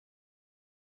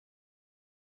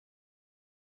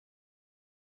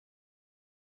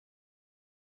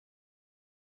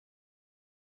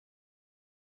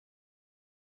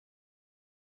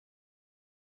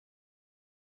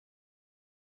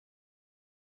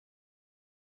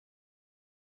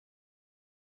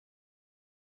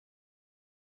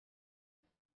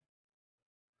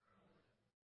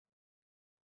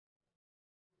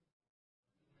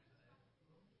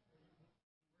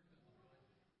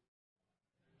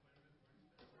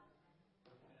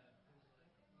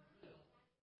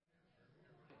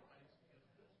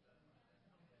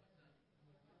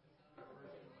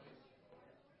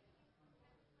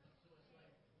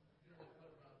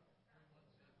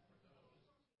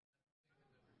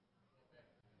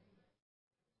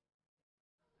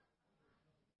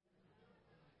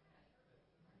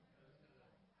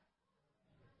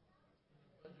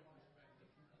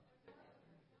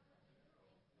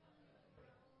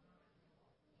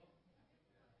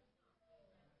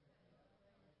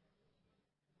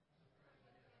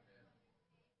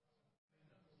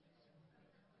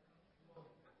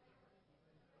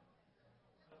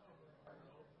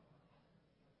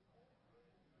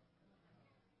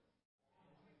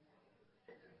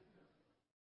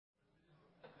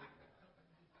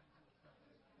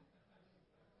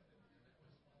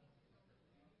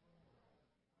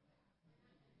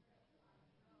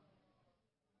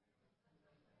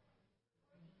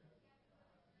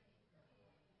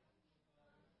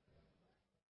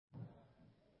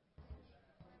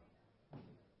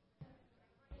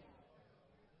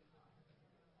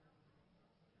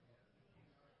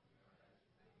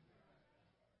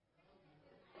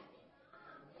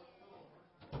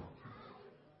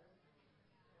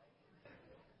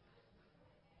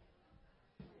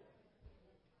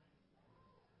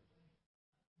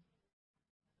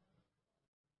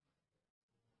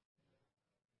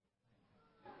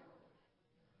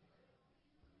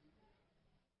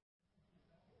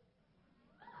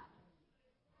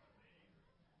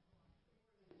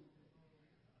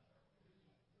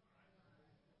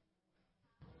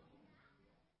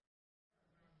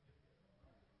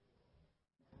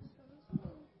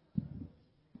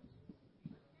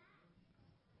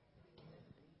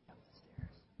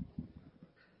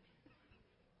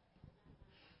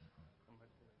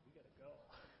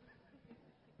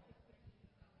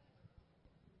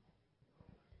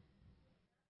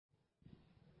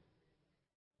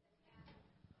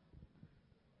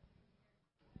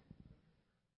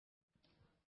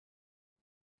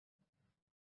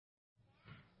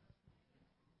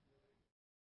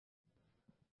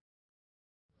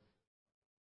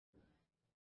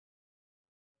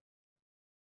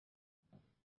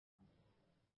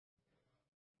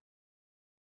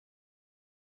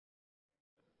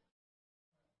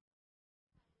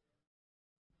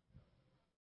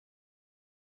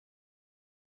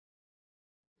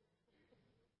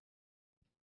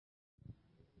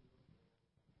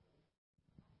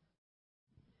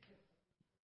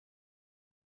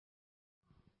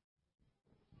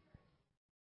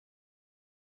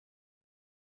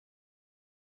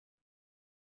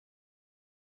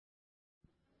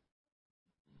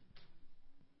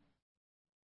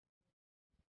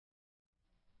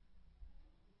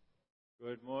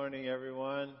Good morning,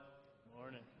 everyone. Good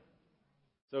morning.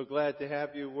 So glad to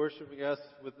have you worshiping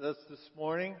with us this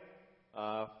morning.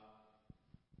 For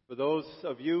those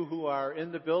of you who are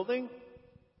in the building,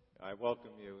 I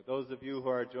welcome you. Those of you who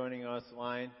are joining us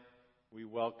online, we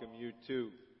welcome you too.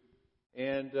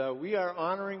 And we are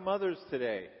honoring mothers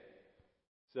today.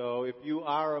 So if you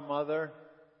are a mother,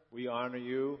 we honor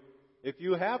you. If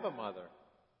you have a mother,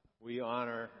 we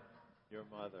honor your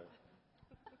mother.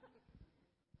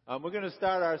 We're going to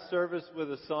start our service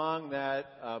with a song that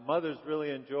mothers really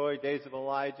enjoy, Days of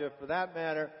Elijah. For that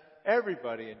matter,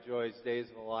 everybody enjoys Days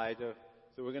of Elijah.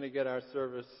 So we're going to get our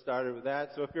service started with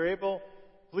that. So if you're able,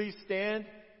 please stand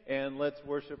and let's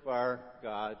worship our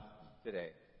God today.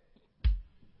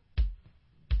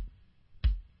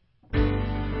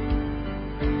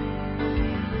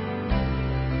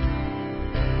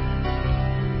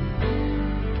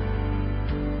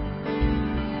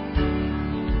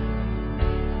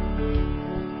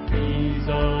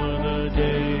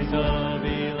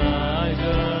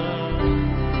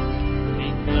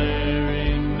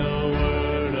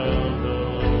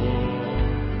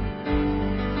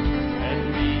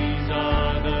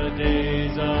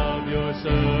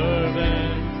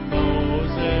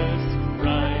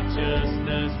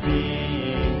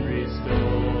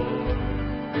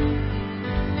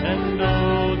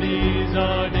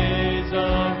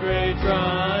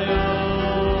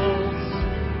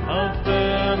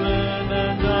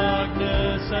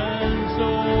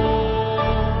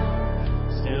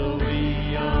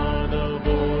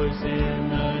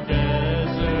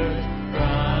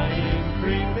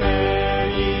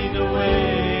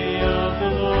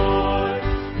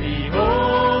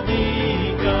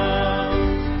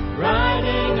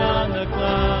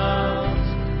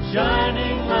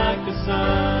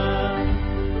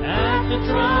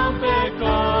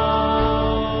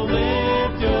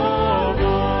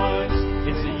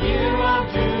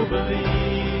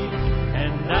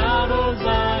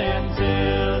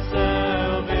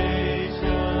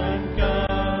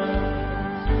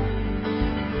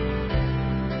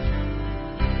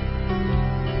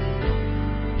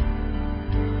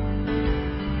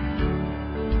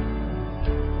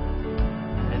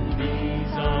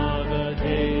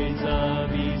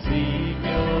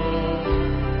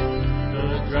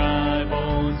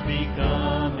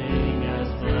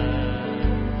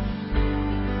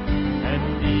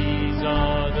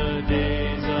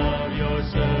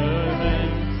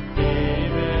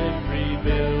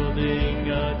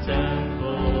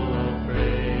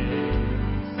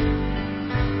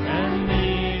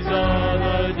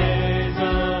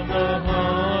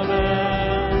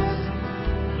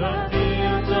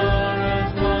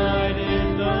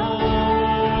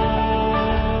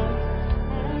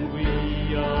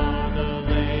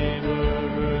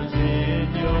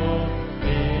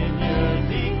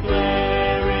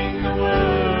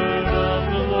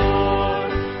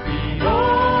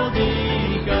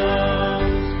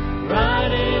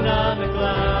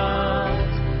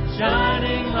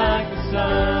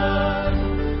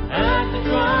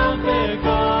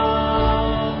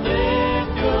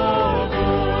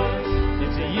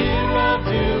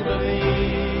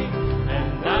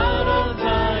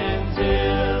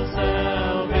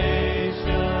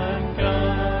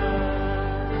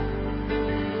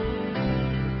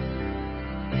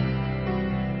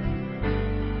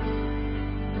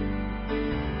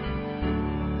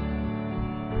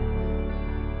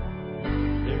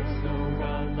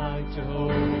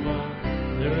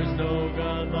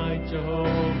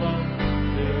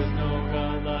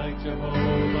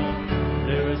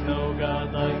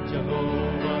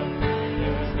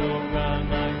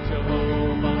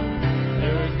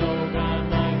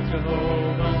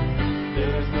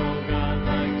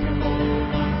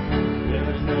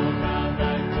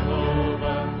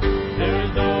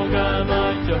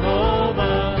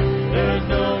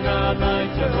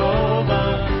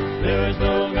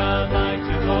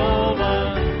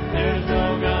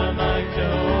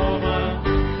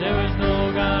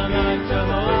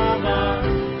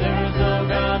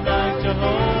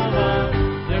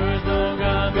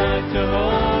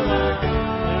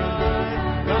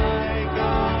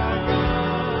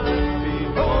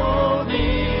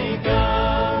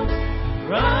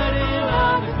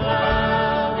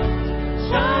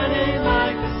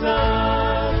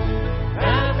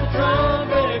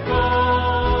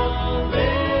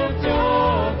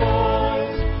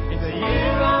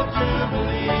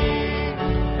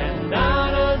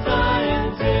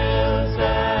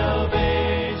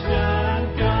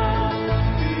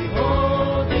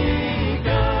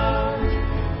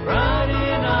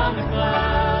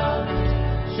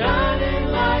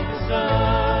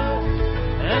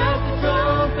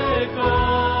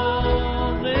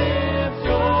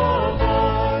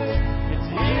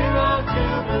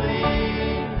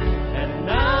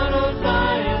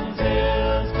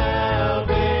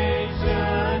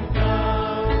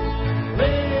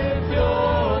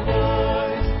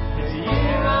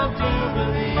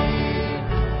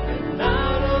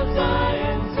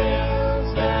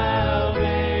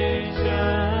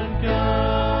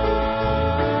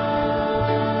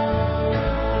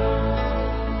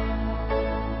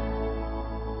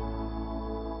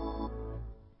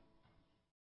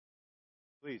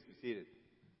 Please be seated.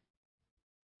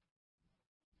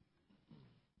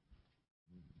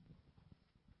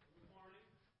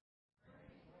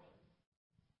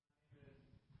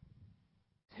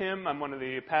 Tim, I'm one of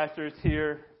the pastors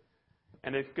here,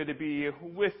 and it's good to be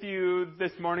with you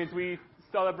this morning as we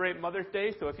celebrate Mother's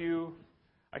Day. So if you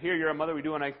are here, you're a mother, we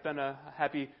do want to extend a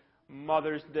happy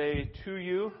Mother's Day to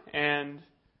you. And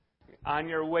on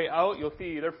your way out, you'll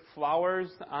see there are flowers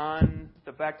on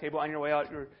the back table. On your way out,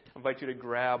 I invite you to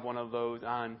grab one of those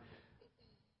on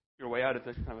your way out. It's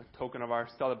a kind of a token of our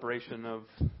celebration of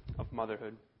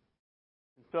motherhood.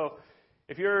 So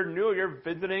if you're new or you're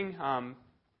visiting,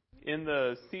 in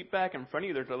the seat back in front of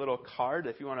you, there's a little card.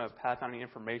 If you want to pass on any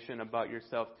information about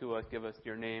yourself to us, give us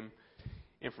your name,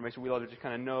 information. We'd love to just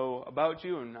kind of know about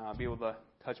you and be able to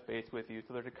touch base with you.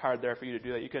 So there's a card there for you to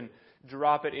do that. You can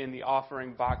drop it in the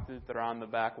offering boxes that are on the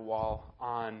back wall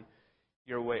on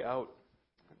your way out.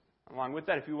 Along with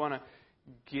that, if you want to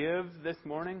give this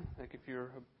morning, like if you're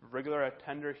a regular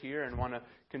attender here and want to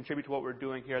contribute to what we're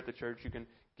doing here at the church, you can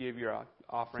give your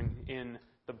offering in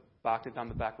the boxes on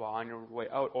the back wall on your way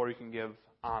out, or you can give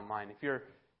online. If you're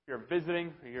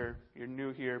visiting or you're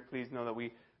new here, please know that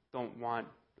we don't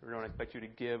expect you to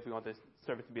give. We want this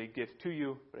service to be a gift to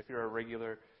you. But if you're a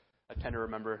regular attender,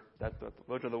 remember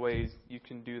those are the ways you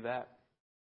can do that.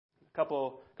 A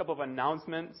couple of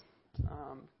announcements.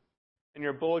 In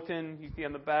your bulletin, you see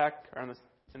on the back or on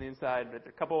the inside, there's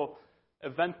a couple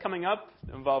events coming up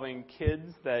involving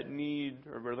kids that need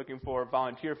or we're looking for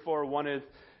volunteer for. One is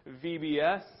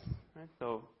VBS, right?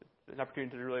 So it's an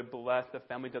opportunity to really bless the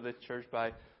families of this church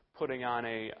by putting on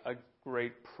a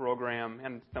great program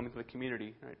and families of the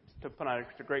community, right? To put on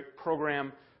a great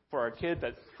program for our kids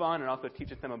that's fun and also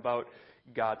teaches them about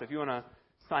God. So if you want to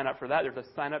sign up for that, there's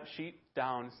a sign-up sheet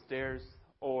downstairs,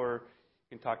 or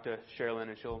you can talk to Sherilyn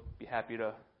and she'll be happy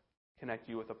to connect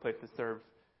you with a place to serve.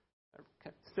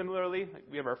 Similarly,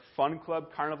 we have our Fun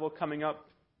Club Carnival coming up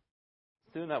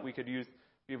soon that we could use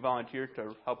be volunteers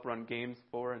to help run games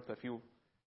for. And so if you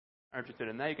are interested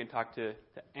in that, you can talk to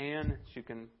Anne. She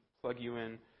can plug you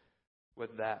in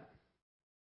with that.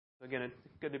 So again, it's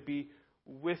good to be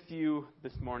with you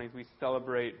this morning as we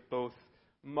celebrate both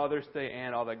Mother's Day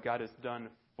and all that God has done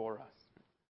for us.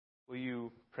 Will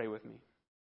you pray with me?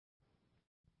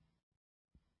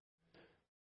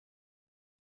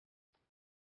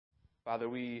 Father,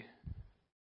 we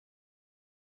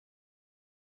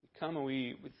come and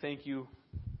we thank you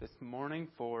this morning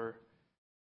for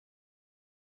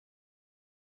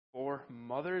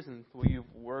mothers and the way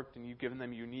you've worked and you've given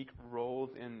them unique roles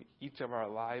in each of our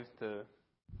lives to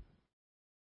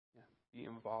be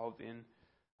involved in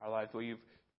our lives. The way you've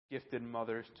gifted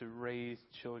mothers to raise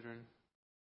children.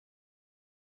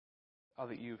 All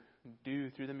that you do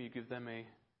through them, you give them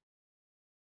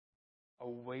a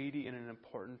weighty and an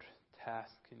important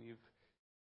task, and you've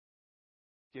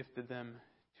gifted them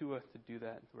to us to do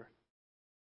that. We're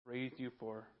raised you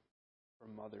for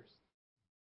mothers.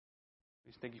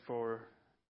 We just thank you for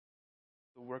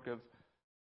the work of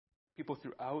people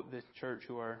throughout this church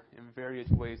who are in various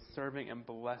ways serving and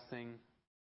blessing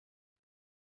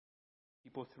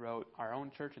people throughout our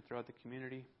own church and throughout the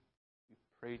community. We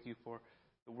praise you for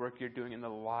the work you're doing in the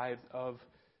lives of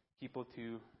people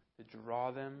to draw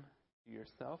them to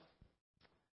yourself.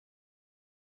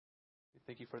 We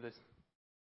thank you for this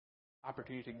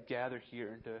opportunity to gather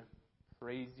here and to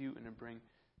praise you and to bring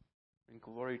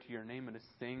glory to your name and to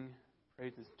sing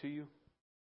praises to you.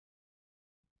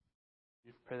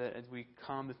 We pray that as we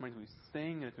come this morning, as we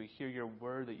sing and as we hear your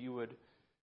word, that you would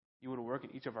work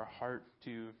in each of our hearts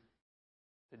to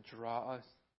draw us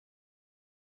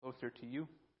closer to you,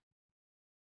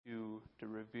 to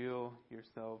reveal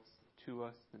yourselves to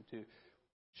us, and to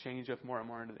change us more and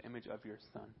more into the image of your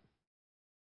Son.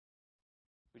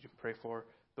 We just pray for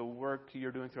the work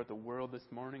you're doing throughout the world this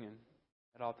morning and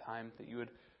at all times, that you would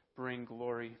bring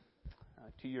glory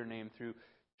to your name through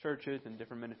churches and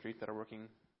different ministries that are working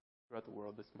throughout the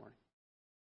world this morning.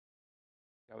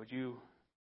 God, would you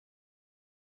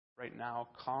right now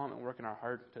calm and work in our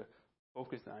hearts to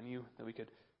focus on you, that we could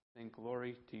sing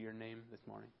glory to your name this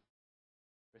morning.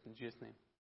 In Jesus' name,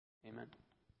 amen.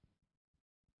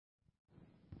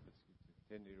 Let's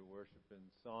continue to worship in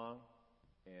song,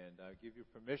 and I give you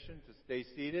permission to stay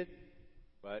seated,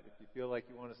 but if you feel like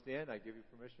you want to stand, I give you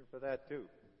permission for that too.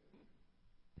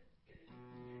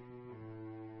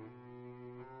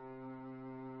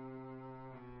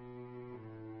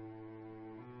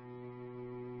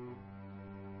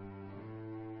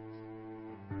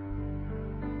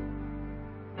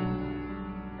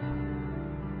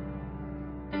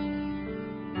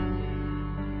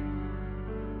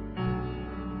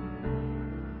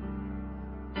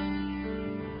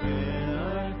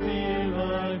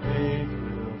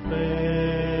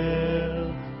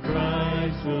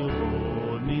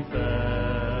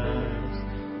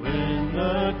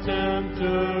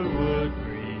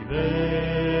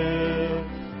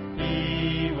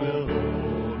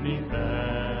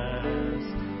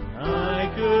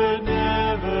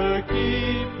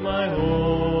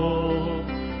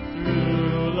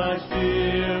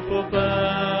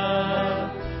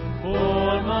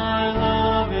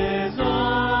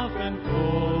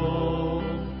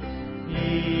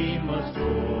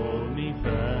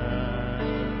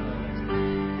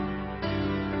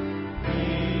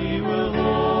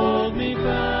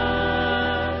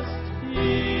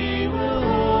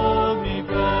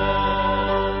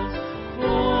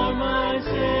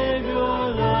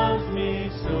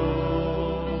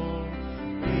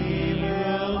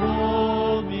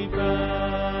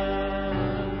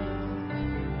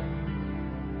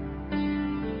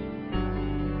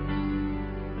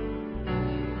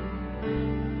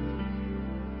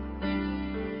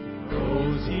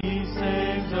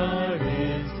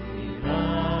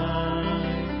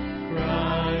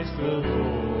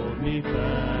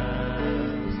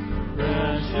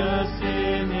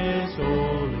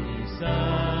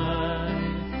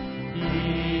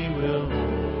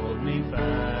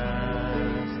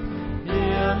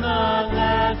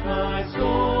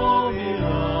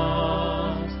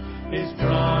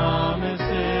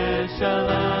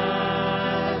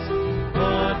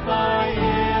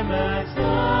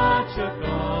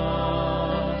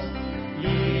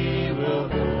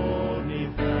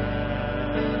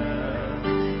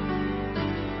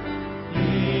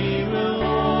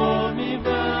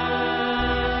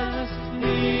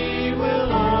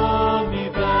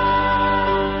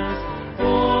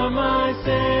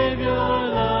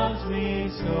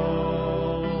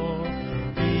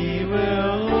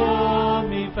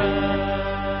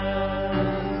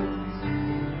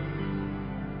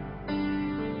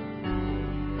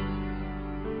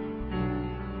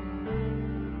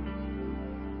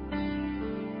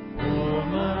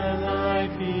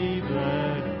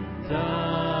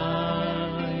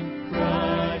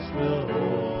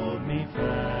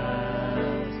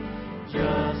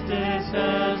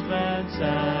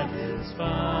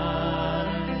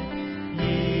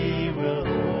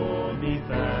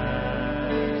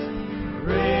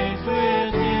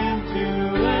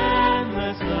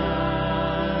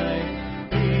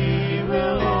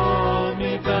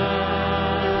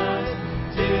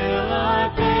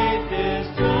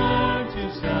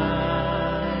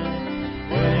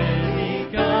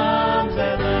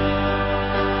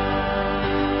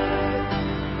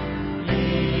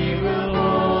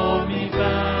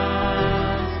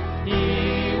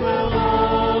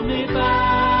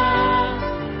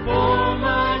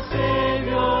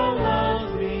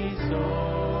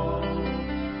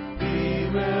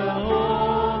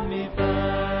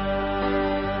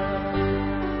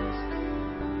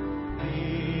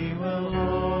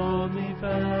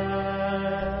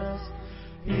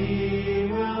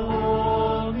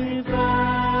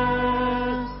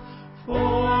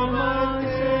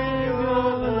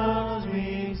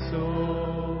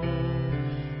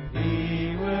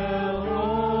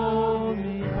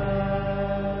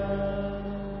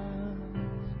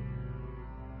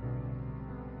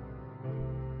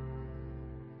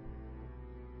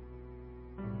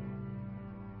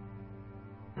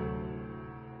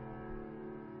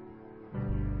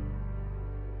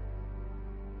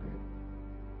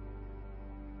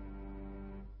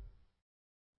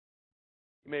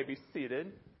 may be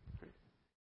seated.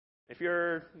 If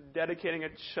you're dedicating a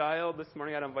child this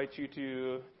morning, I'd invite you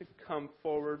to come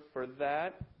forward for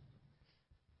that.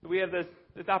 We have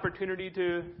this opportunity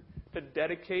to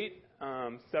dedicate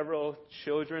several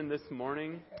children this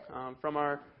morning from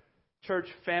our church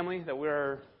family that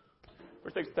we're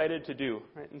so excited to do.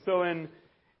 Right? And so in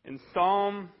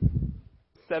Psalm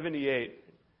 78,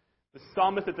 the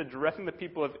psalmist is addressing the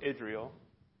people of Israel.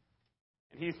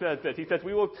 And he says this. He says,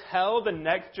 "We will tell the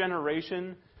next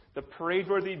generation the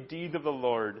praiseworthy deeds of the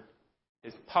Lord,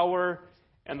 His power,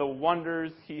 and the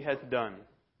wonders He has done."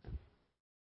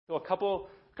 So a couple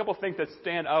things that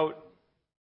stand out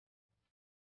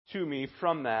to me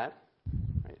from that.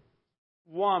 Right?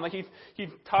 One, like he's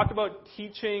talked about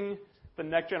teaching the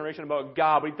next generation about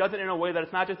God, but he does it in a way that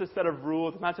it's not just a set of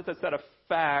rules, it's not just a set of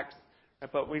facts, right?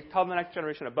 But we tell the next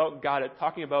generation about God. It's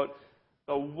talking about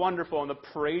the wonderful and the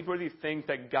praiseworthy things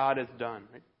that God has done.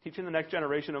 Right? Teaching the next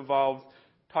generation involves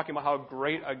talking about how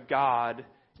great a God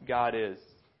is.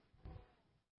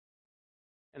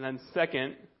 And then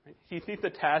second, he sees the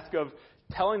task of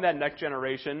telling that next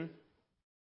generation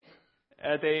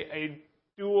as a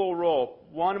dual role,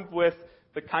 one with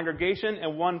the congregation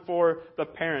and one for the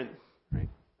parents. Right?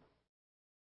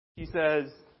 He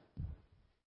says,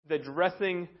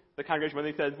 addressing the congregation, when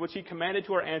he says, which he commanded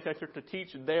to our ancestors to teach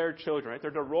their children. Right?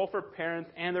 There's a role for parents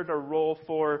and there's a role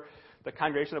for the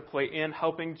congregation to play in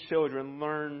helping children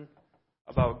learn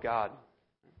about God.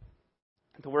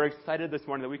 And so we're excited this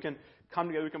morning that we can come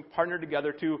together, we can partner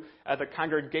together to, as a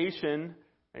congregation,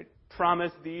 right,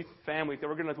 promise these families that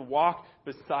we're going to walk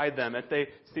beside them as they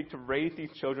seek to raise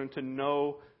these children to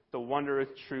know the wondrous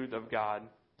truth of God.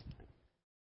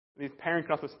 These parents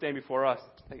can also stand before us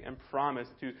and promise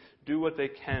to do what they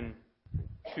can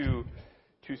to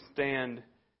stand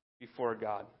before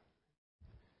God.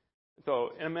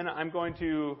 So in a minute, I'm going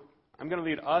to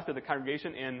lead us as a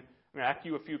congregation, and I'm going to ask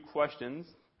you a few questions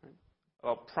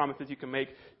about promises you can make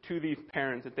to these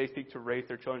parents that they seek to raise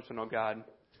their children to know God.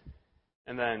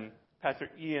 And then Pastor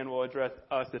Ian will address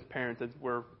us as parents, as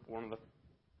we're one of the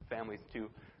families too.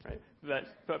 Right?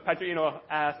 So Pastor Ian will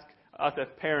ask us as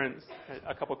parents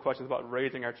a couple of questions about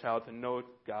raising our child to know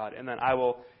God, and then I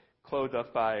will close us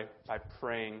by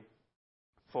praying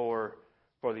for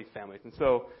these families. And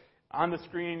so on the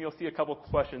screen, you'll see a couple of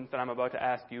questions that I'm about to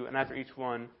ask you, and after each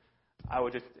one, I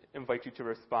would just invite you to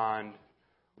respond,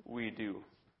 "We do."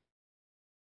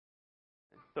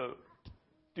 So,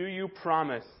 do you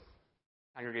promise,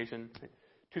 congregation,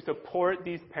 to support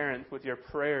these parents with your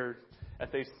prayers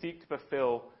as they seek to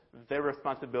fulfill their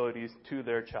responsibilities to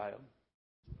their child?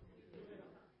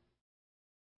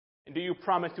 And do you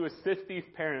promise to assist these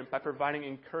parents by providing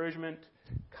encouragement,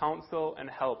 counsel, and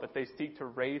help as they seek to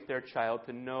raise their child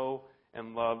to know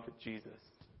and love Jesus?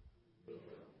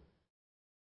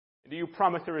 Do you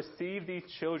promise to receive these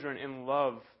children in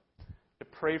love, to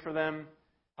pray for them,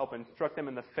 help instruct them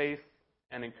in the faith,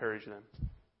 and encourage them?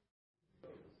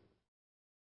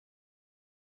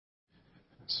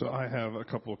 So I have a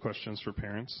couple of questions for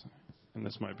parents, and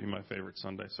this might be my favorite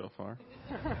Sunday so far.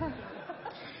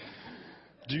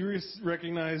 Do you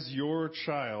recognize your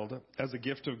child as a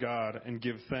gift of God and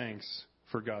give thanks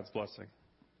for God's blessing?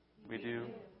 We do.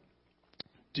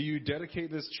 Do you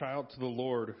dedicate this child to the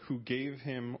Lord who gave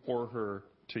him or her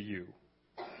to you?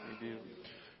 We do.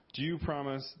 Do you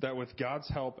promise that with God's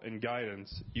help and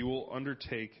guidance, you will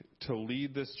undertake to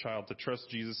lead this child to trust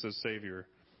Jesus as Savior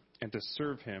and to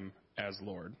serve Him as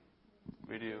Lord?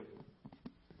 We do.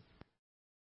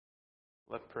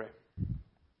 Let's pray.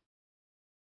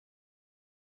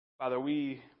 Father,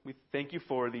 we thank you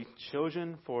for these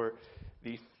children, for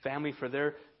the family, for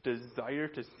their desire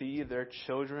to see their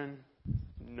children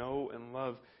know and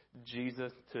love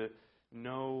Jesus, to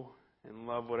know and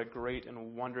love what a great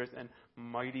and wondrous and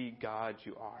mighty God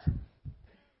you are.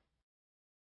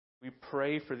 We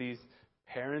pray for these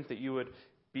parents that you would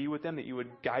be with them, that you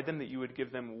would guide them, that you would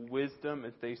give them wisdom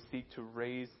as they seek to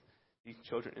raise these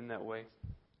children in that way.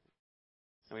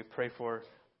 And we pray for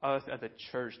us as a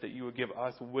church that you would give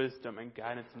us wisdom and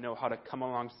guidance to know how to come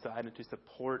alongside and to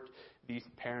support these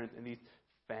parents and these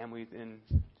families and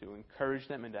to encourage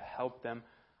them and to help them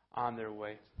on their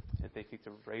way as they seek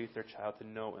to raise their child to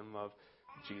know and love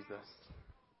Jesus.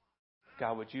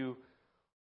 God, would you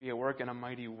be at work in a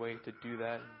mighty way to do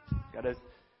that? God, as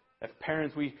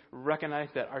parents, we recognize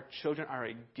that our children are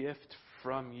a gift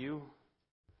from you.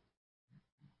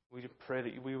 We just pray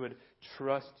that we would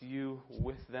trust you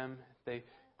with them as they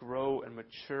grow and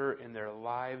mature in their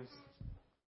lives.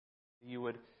 You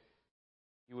would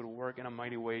work in a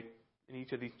mighty way in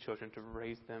each of these children to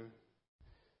raise them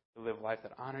to live lives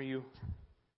that honor you,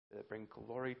 that bring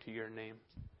glory to your name.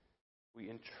 We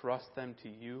entrust them to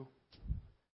you,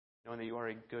 knowing that you are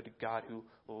a good God who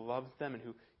loves them and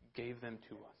who gave them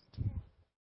to us.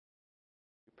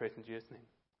 We praise in Jesus' name.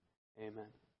 Amen.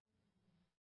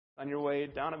 On your way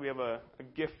down, we have a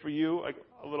gift for you,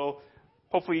 a little,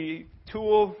 hopefully,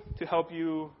 tool to help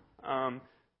you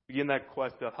begin that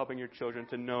quest of helping your children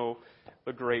to know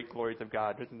the great glories of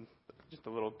God. This is just a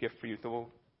little gift for you. So we'll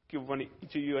give one to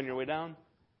each of you on your way down,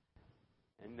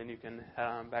 and then you can head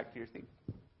on back to your seat.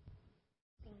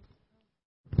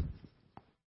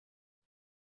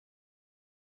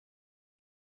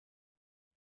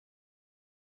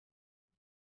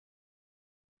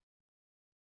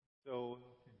 So we'll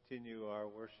continue our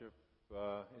worship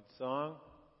in song.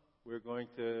 We're going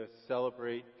to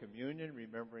celebrate communion,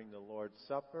 remembering the Lord's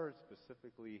Supper,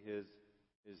 specifically his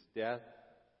death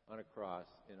on a cross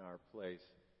in our place.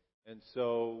 And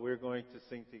so we're going to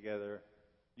sing together,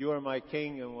 "You Are My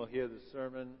King," and we'll hear the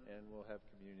sermon, and we'll have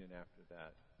communion after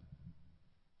that.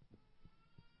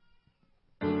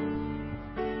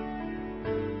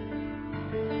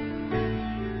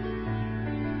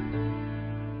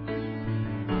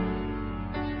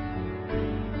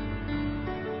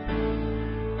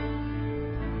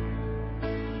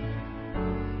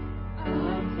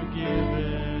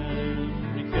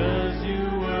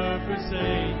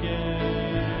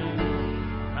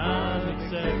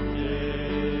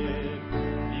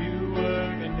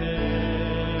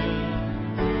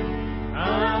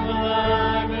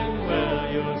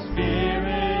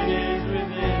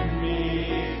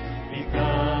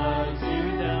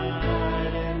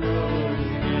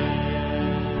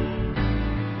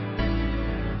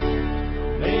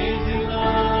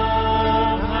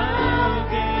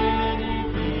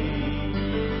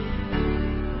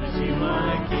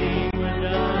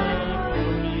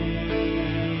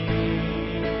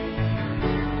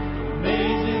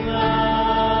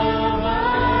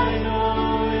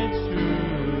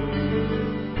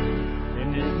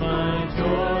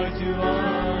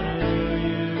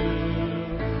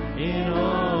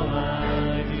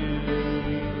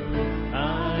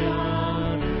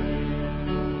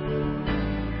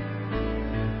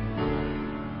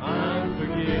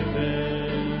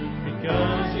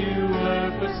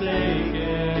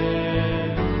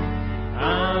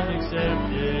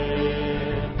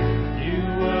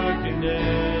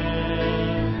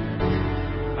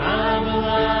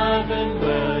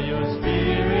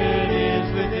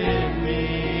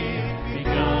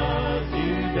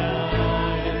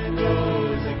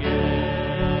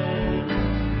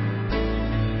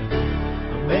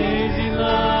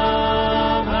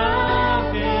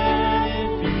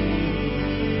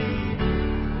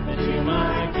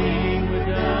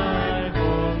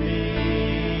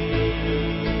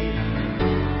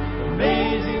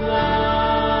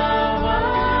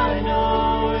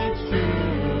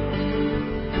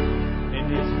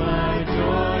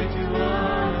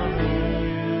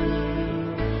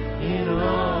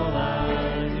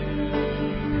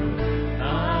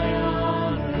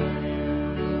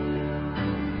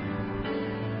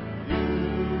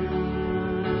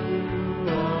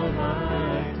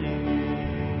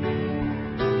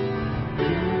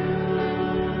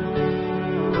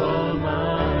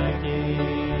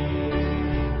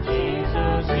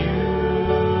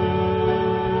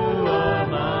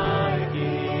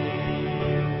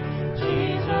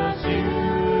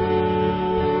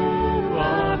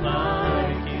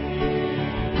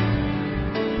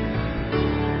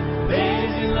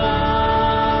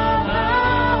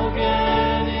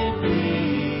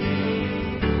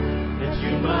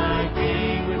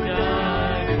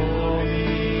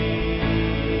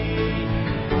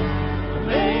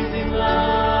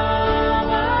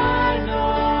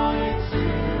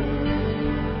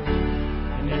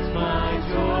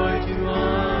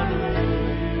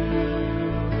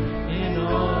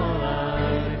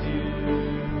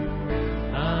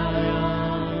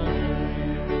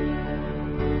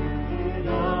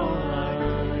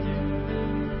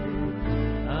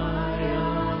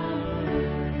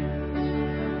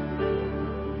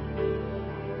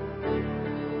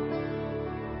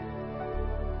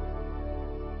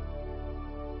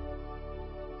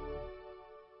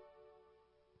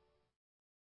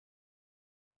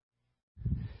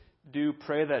 Do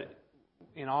pray that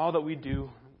in all that we do,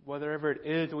 whatever it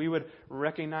is, we would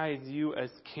recognize you as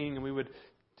King, and we would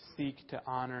seek to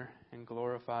honor and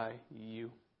glorify you.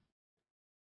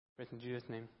 Praise in Jesus'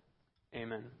 name.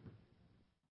 Amen.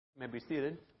 You may be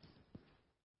seated.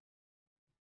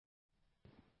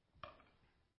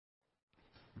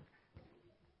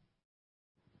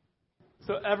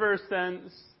 So ever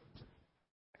since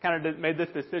kind of made this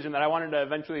decision that I wanted to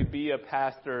eventually be a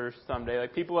pastor someday.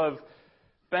 Like, people have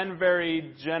been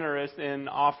very generous in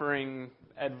offering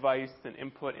advice and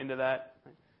input into that.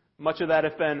 Much of that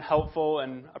has been helpful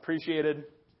and appreciated.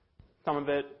 Some of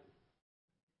it,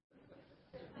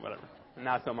 whatever,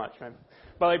 not so much, right?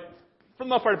 But like, for the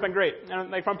most part, it's been great.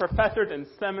 And like, from professors in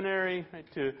seminary, right,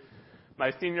 to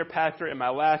my senior pastor in my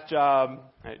last job,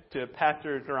 right, to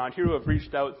pastors around here who have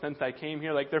reached out since I came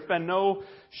here, like, there's been no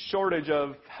shortage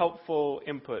of helpful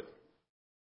input.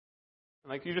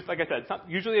 Like, like I said,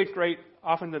 usually it's great,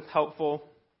 often it's helpful,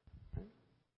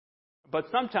 but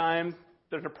sometimes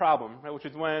there's a problem, right, which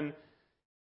is when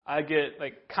I get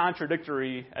like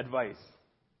contradictory advice.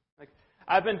 Like,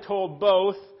 I've been told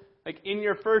both, like, in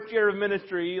your first year of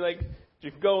ministry, like,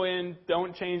 just go in,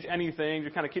 don't change anything,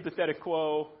 just kind of keep the status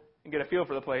quo and get a feel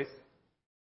for the place.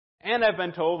 And I've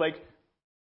been told, like,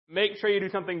 make sure you do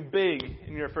something big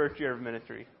in your first year of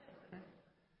ministry.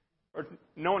 Or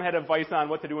no one had advice on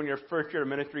what to do in your first year of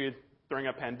ministry during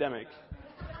a pandemic.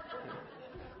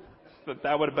 But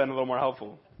that would have been a little more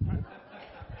helpful.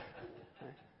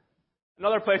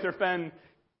 Another place there's been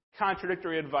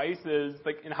contradictory advice is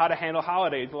like in how to handle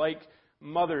holidays, like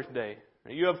Mother's Day.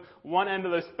 You have one end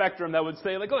of the spectrum that would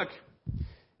say, like, look,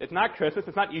 it's not Christmas,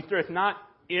 it's not Easter, it's not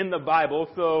in the Bible,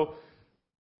 so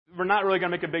we're not really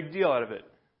going to make a big deal out of it.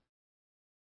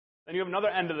 Then you have another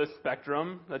end of the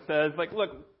spectrum that says, like,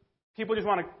 look, people just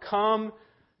want to come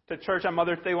to church on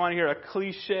Mother's Day, want to hear a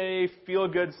cliche,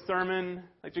 feel-good sermon.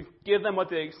 Like, just give them what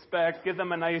they expect, give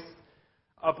them a nice,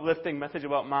 uplifting message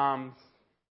about moms.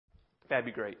 That'd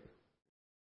be great.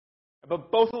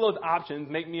 But both of those options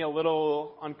make me a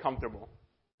little uncomfortable.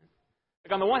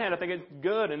 Like, on the one hand, I think it's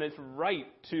good and it's right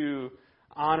to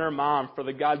honor mom for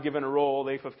the God-given role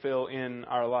they fulfill in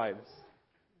our lives.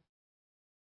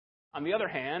 On the other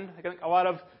hand, I think a lot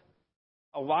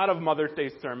of Mother's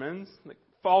Day sermons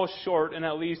fall short in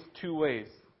at least two ways.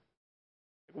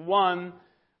 One,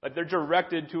 like, they're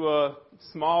directed to a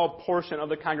small portion of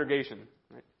the congregation,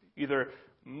 right? Either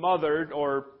mothers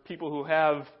or people who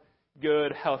have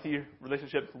good, healthy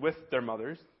relationships with their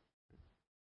mothers.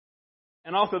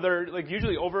 And also, they're like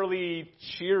usually overly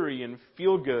cheery and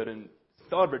feel good and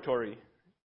celebratory.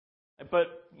 But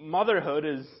motherhood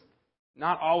is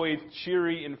not always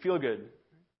cheery and feel good.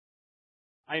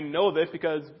 I know this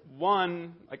because,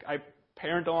 one, like, I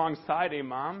parent alongside a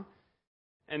mom,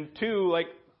 and two, like,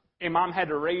 a mom had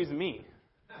to raise me.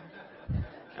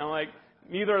 And like,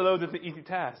 neither of those is an easy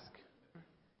task.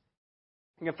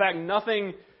 In fact,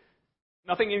 nothing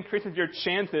increases your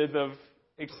chances of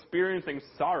experiencing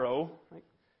sorrow, right,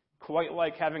 quite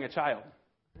like having a child.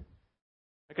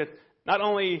 Because not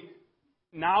only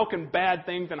now can bad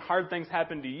things and hard things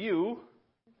happen to you,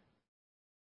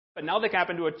 but now they can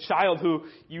happen to a child who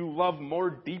you love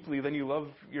more deeply than you love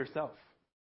yourself.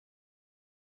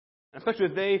 Especially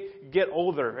as they get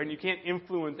older and you can't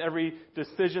influence every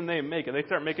decision they make, and they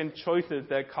start making choices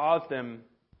that cause them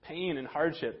pain and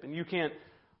hardship, and you can't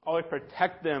always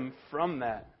protect them from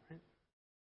that.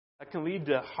 That can lead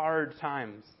to hard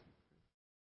times.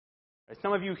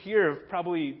 Some of you here have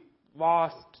probably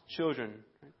lost children,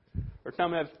 or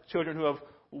some have children who have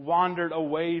wandered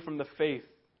away from the faith,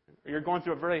 or you're going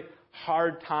through a very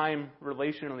hard time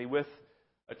relationally with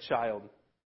a child.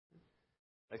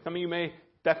 Like, some of you may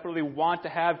desperately want to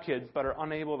have kids but are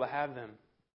unable to have them.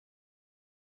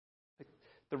 Like,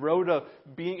 the road to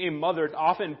being a mother is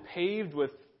often paved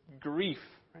with grief.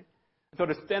 Right? And so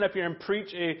to stand up here and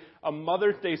preach a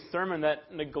Mother's Day sermon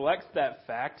that neglects that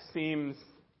fact seems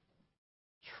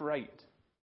trite.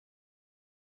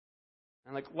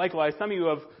 And like, likewise, some of you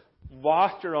have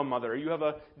lost your own mother, or you have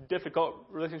a difficult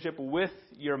relationship with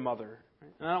your mother.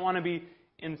 Right? And I don't want to be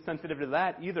insensitive to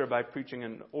that either by preaching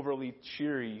an overly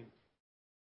cheery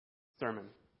sermon.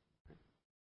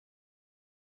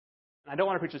 And I don't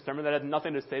want to preach a sermon that has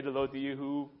nothing to say to those of you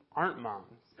who aren't moms.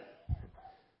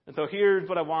 And so here's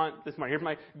what I want this morning. Here's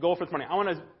my goal for this morning. I want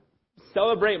to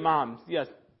celebrate moms, yes,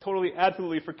 totally,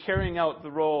 absolutely, for carrying out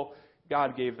the role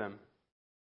God gave them.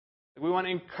 We want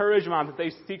to encourage moms as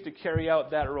they seek to carry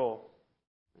out that role.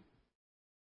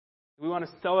 We want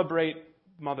to celebrate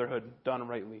motherhood done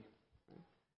rightly.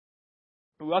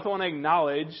 We also want to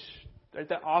acknowledge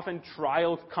that often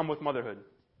trials come with motherhood.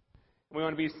 We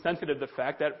want to be sensitive to the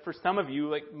fact that for some of you,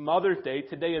 like Mother's Day,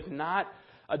 today is not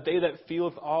a day that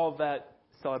feels all that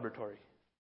celebratory.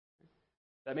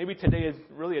 That maybe today is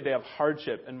really a day of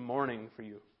hardship and mourning for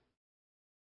you.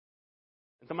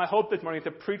 And so my hope this morning is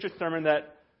to preach a sermon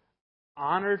that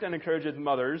honors and encourages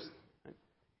mothers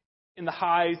in the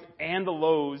highs and the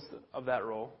lows of that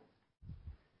role.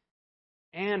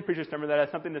 and preach a sermon that has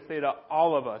something to say to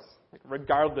all of us,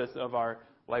 regardless of our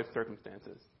life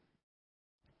circumstances.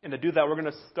 And to do that, we're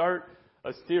going to start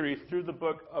a series through the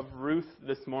book of Ruth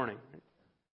this morning.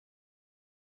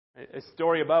 A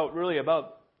story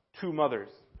about two mothers.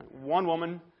 One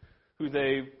woman who's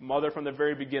a mother from the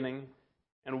very beginning,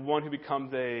 and one who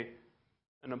becomes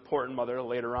an important mother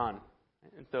later on.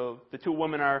 And so the two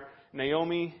women are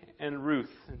Naomi and Ruth.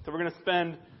 And so we're going to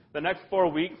spend the next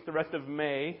 4 weeks, the rest of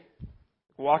May,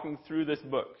 walking through this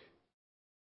book.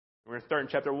 We're going to start in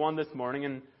chapter 1 this morning,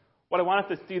 and what I want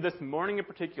us to see this morning in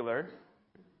particular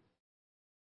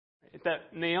is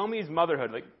that Naomi's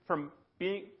motherhood,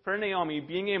 for Naomi,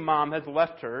 being a mom has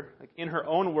left her, in her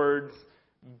own words,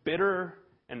 bitter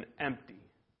and empty.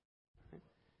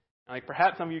 And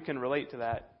perhaps some of you can relate to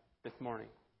that this morning.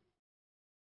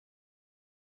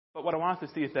 But what I want us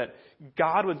to see is that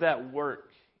God was at work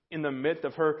in the midst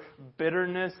of her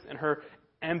bitterness and her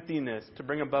emptiness to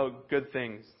bring about good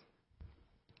things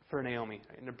for Naomi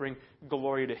and to bring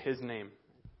glory to His name.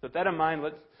 So with that in mind,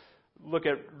 let's look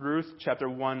at Ruth chapter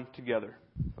 1 together.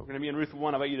 So we're going to be in Ruth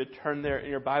 1. I invite you to turn there in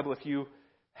your Bible if you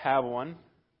have one.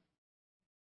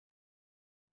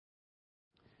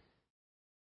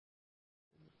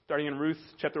 Starting in Ruth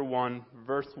chapter 1,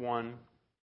 verse 1,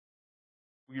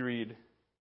 we read,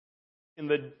 "In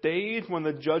the days when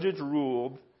the judges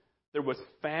ruled, there was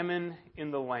famine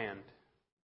in the land."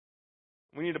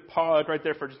 We need to pause right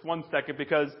there for just 1 second,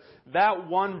 because that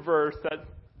one verse, that's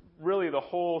really the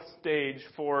whole stage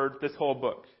for this whole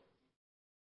book.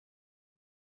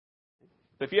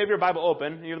 So if you have your Bible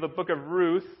open, you have the book of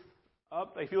Ruth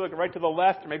up. If you look right to the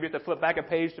left, or maybe you have to flip back a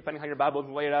page, depending on how your Bible is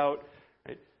laid out.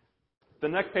 Right? The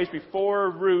next page before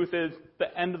Ruth is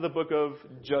the end of the book of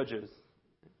Judges.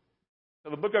 So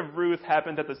the book of Ruth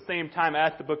happens at the same time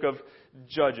as the book of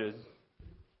Judges.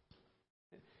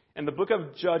 And the book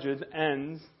of Judges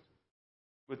ends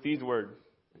with these words.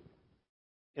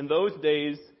 "In those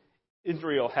days,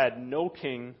 Israel had no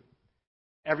king.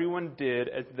 Everyone did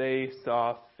as they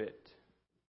saw fit."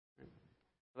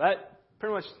 That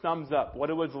pretty much sums up what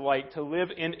it was like to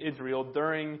live in Israel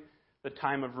during the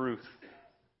time of Ruth.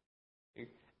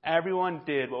 Everyone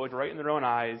did what was right in their own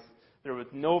eyes. There was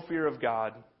no fear of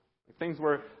God. Things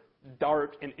were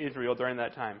dark in Israel during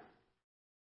that time.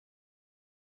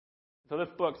 So this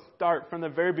book starts from the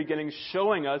very beginning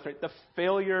showing us the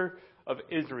failure of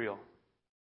Israel.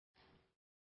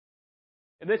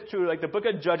 And it's true, the book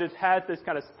of Judges has this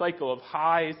kind of cycle of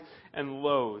highs and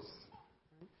lows.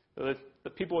 So the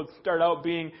people would start out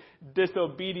being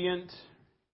disobedient,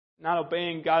 not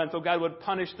obeying God, and so God would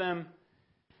punish them.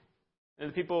 And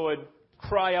the people would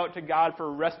cry out to God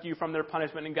for rescue from their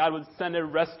punishment, and God would send a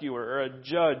rescuer or a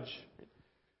judge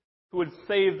who would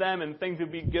save them, and things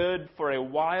would be good for a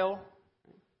while.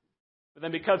 But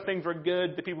then because things were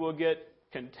good, the people would get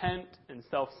content and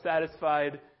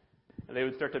self-satisfied, and they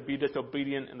would start to be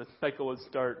disobedient, and the cycle would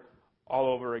start all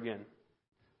over again.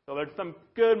 So there's some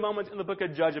good moments in the book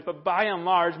of Judges, but by and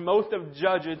large, most of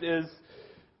Judges is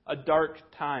a dark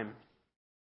time.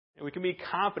 And we can be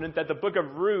confident that the book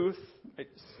of Ruth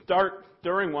starts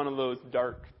during one of those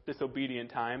dark,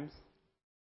 disobedient times,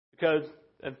 because,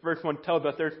 as verse 1 tells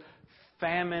us, there's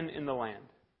famine in the land.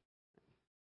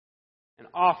 And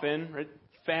often,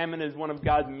 famine is one of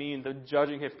God's means of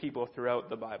judging His people throughout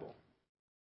the Bible.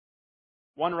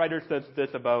 One writer says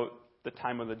this about the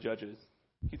time of the Judges.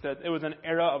 He says, "It was an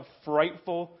era of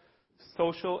frightful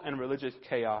social and religious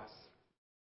chaos.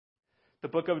 The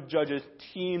book of Judges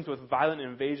teems with violent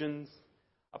invasions,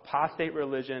 apostate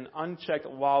religion, unchecked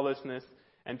lawlessness,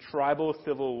 and tribal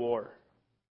civil war."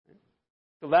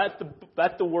 So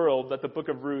that's the world that the book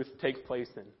of Ruth takes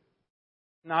place in.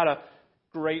 Not a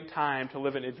great time to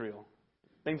live in Israel.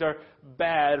 Things are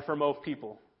bad for most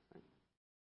people.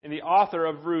 And the author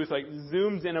of Ruth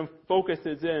zooms in and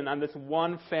focuses in on this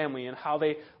one family and how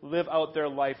they live out their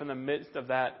life in the midst of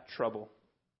that trouble.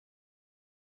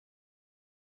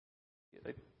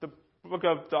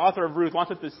 The author of Ruth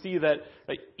wants us to see that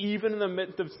even in the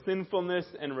midst of sinfulness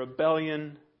and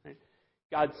rebellion,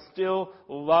 God still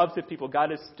loves His people.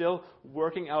 God is still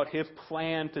working out His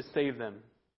plan to save them.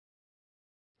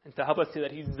 And to help us see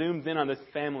that, He zooms in on this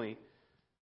family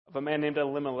of a man named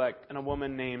Elimelech and a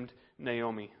woman named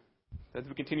Naomi. As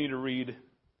we continue to read,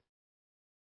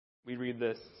 we read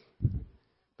this.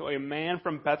 "So a man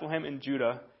from Bethlehem in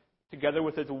Judah, together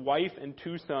with his wife and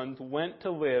 2 sons, went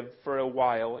to live for a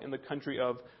while in the country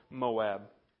of Moab.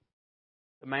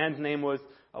 The man's name was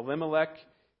Elimelech,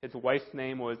 his wife's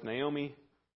name was Naomi.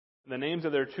 The names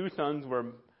of their 2 sons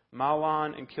were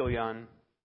Mahlon and Chilion.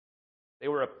 They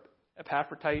were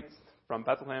Epaphrodites from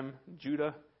Bethlehem,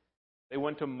 Judah. they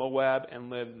went to Moab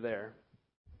and lived there.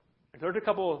 There's a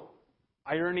couple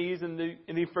ironies in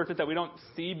these verses that we don't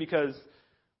see because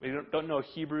we don't know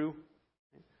Hebrew.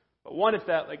 But one is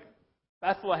that, like,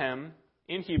 Bethlehem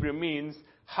in Hebrew means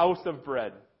house of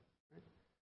bread.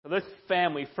 So this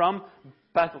family from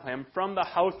Bethlehem, from the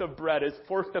house of bread, is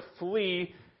forced to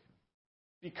flee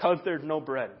because there's no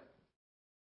bread,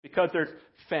 because there's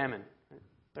famine.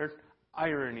 There's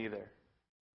irony there.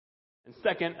 And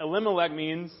second, Elimelech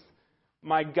means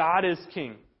my God is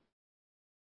king.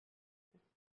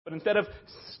 But instead of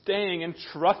staying and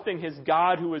trusting his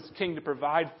God who is king to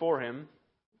provide for him,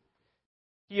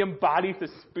 he embodies the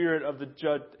spirit of the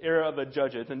era of the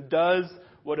judges and does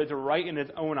what is right in his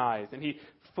own eyes. And he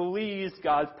flees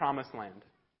God's promised land.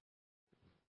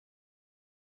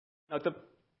 Now, the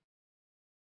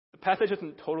passage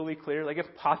isn't totally clear. Like, if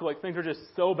possible, like, things are just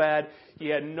so bad, he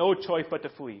had no choice but to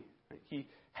flee. He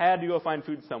had to go find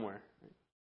food somewhere.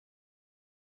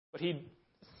 But he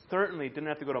certainly didn't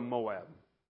have to go to Moab.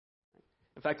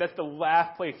 In fact, that's the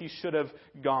last place he should have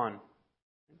gone.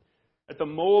 That the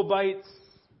Moabites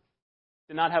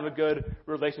did not have a good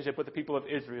relationship with the people of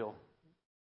Israel.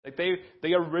 Like,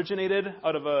 they originated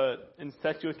out of an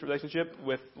incestuous relationship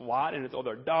with Lot and his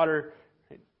older daughter.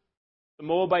 Right? The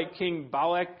Moabite king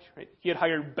Balak, right? He had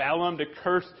hired Balaam to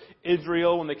curse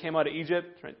Israel when they came out of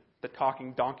Egypt. Right? The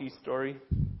talking donkey story.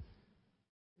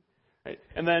 Right?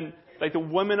 And then, like, the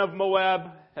women of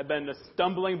Moab had been a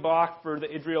stumbling block for the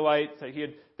Israelites.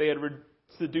 They had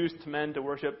seduced men to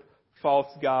worship false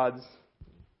gods.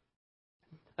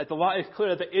 Like, the law is clear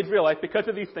that the Israelites, because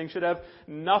of these things, should have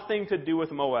nothing to do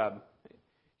with Moab.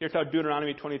 Here's how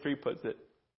Deuteronomy 23 puts it.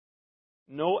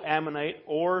 No Ammonite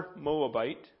or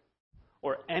Moabite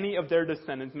or any of their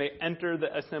descendants may enter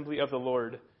the assembly of the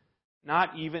Lord,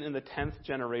 not even in the 10th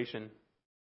generation.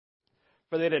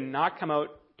 For they did not come out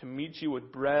to meet you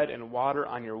with bread and water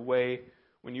on your way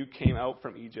when you came out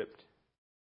from Egypt.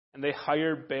 And they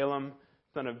hired Balaam,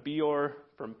 son of Beor,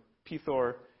 from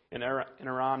Pethor in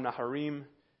Aram Naharim,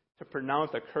 to pronounce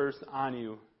a curse on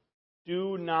you.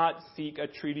 Do not seek a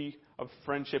treaty of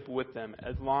friendship with them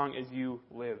as long as you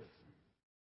live.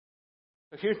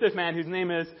 So here's this man whose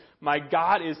name is, my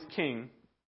God is king,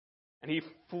 and he's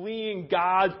fleeing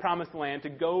God's promised land to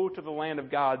go to the land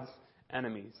of God's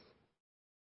enemies.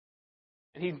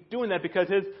 And he's doing that because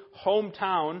his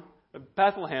hometown of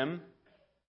Bethlehem,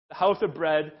 the house of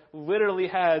bread, literally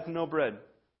has no bread.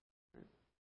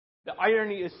 The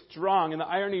irony is strong, and the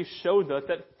irony shows us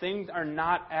that things are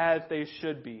not as they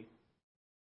should be.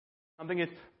 Something is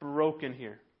broken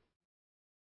here.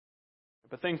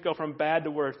 But things go from bad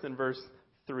to worse in verse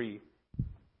 3.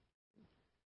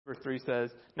 Verse 3 says,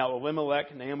 Now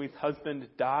Elimelech, Naomi's husband,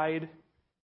 died,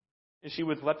 and she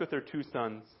was left with her 2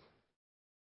 sons.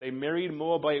 They married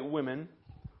Moabite women,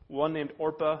 one named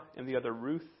Orpah and the other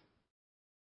Ruth.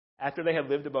 After they had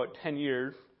lived about 10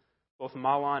 years, both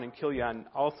Mahlon and Chilion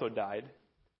also died,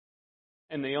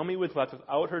 and Naomi was left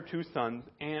without her 2 sons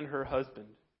and her husband.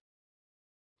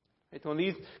 Right, so in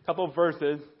these couple of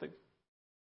verses,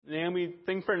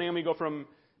 things for Naomi go from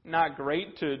not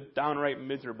great to downright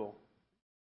miserable.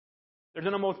 There's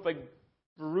an almost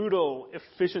brutal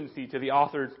efficiency to the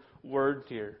author's words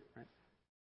here. Right?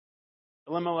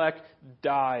 Elimelech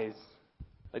dies.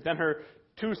 Then her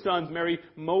 2 sons marry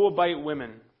Moabite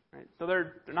women. Right? So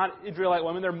they're not Israelite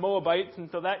women, they're Moabites, and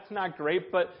so that's not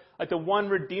great, but the one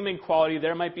redeeming quality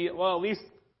there might be, well, at least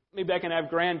maybe I can have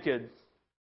grandkids.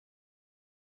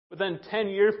 But then 10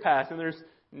 years pass and there's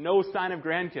no sign of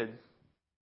grandkids.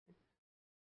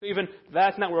 So even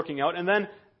that's not working out, and then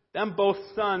both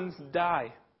sons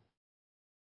die.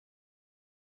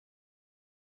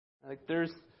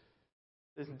 There's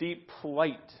this deep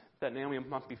plight that Naomi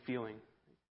must be feeling.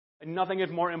 And nothing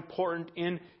is more important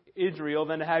in Israel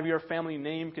than to have your family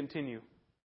name continue.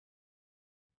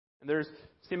 And there's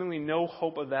seemingly no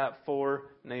hope of that for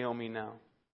Naomi now.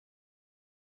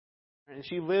 And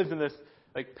she lives in this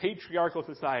patriarchal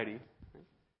society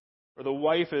where the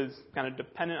wife is kind of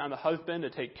dependent on the husband to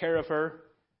take care of her.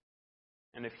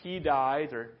 And if he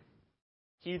dies or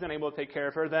he's unable to take care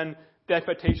of her, then the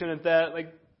expectation is that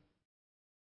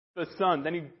the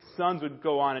sons would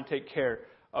go on and take care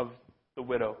of the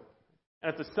widow.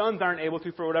 And if the sons aren't able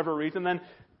to for whatever reason, then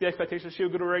the expectation is she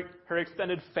would go to her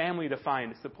extended family to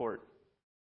find support.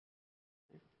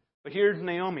 But here's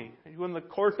Naomi, who in the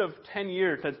course of 10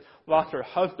 years has lost her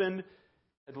husband,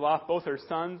 has lost both her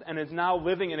sons, and is now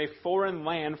living in a foreign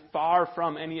land far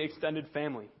from any extended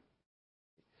family.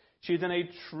 She's in a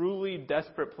truly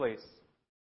desperate place.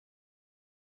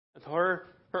 And so her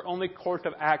only course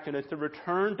of action is to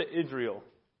return to Israel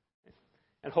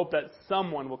and hope that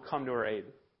someone will come to her aid.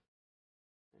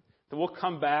 So we'll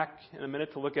come back in a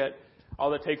minute to look at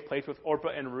all that takes place with Orpah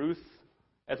and Ruth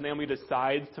as Naomi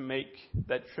decides to make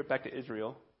that trip back to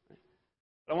Israel.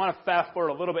 But I want to fast forward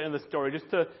a little bit in the story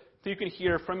just so you can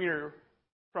hear from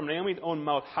Naomi's own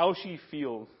mouth how she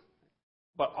feels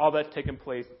about all that's taken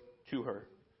place to her.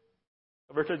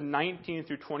 Verses 19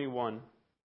 through 21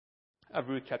 of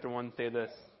Ruth chapter 1 say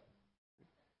this.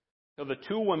 So the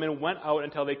two women went out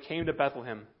until they came to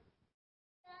Bethlehem.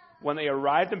 When they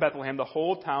arrived in Bethlehem, the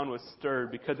whole town was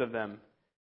stirred because of them.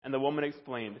 And the woman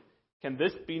explained, "Can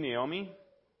this be Naomi?"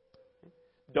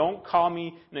 "Don't call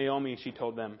me Naomi," she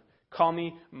told them. "Call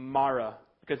me Mara,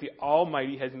 because the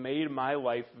Almighty has made my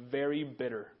life very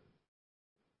bitter."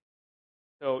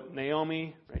 So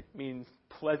Naomi, right, means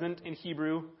pleasant in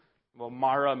Hebrew. Well,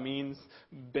 Mara means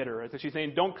bitter. So she's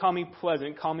saying, don't call me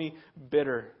pleasant, call me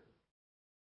bitter.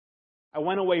 I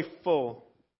went away full,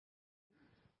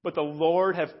 but the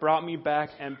Lord has brought me back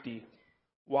empty.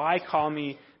 Why call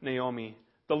me Naomi?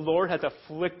 The Lord has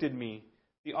afflicted me.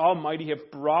 The Almighty has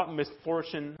brought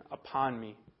misfortune upon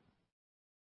me.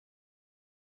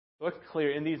 So it's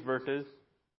clear in these verses,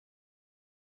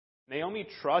 Naomi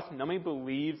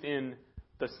believes in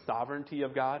the sovereignty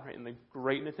of God, right, and the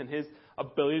greatness and His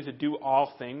ability to do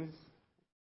all things.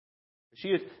 She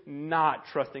is not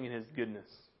trusting in His goodness.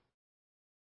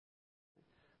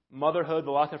 Motherhood,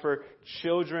 the loss of her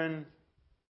children,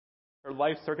 her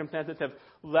life circumstances have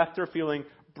left her feeling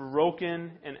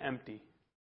broken and empty,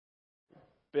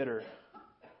 bitter.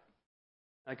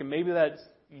 Like maybe that's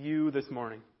you this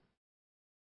morning.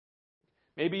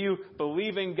 Maybe you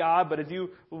believe in God, but as you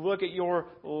look at your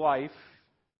life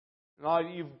and all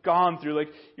you've gone through, like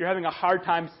you're having a hard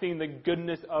time seeing the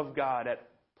goodness of God at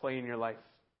play in your life.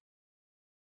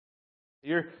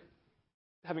 You're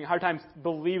having a hard time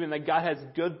believing that God has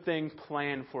good things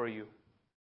planned for you.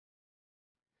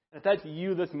 And if that's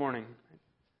you this morning,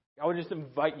 I would just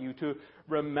invite you to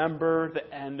remember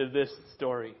the end of this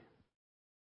story.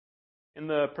 In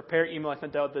the prepare email I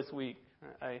sent out this week,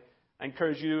 I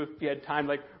encourage you, if you had time,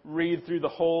 read through the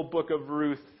whole book of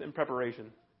Ruth in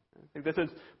preparation. I think this is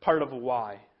part of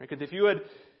why. Because if you had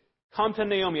come to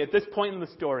Naomi at this point in the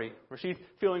story, where she's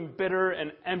feeling bitter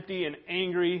and empty and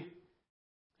angry,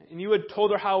 and you had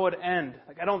told her how it would end,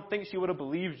 I don't think she would have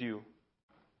believed you.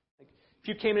 If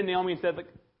you came to Naomi and said,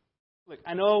 look,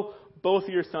 I know both of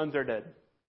your sons are dead.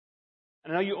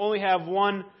 And I know you only have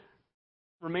one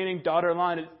remaining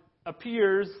daughter-in-law, and it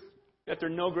appears, after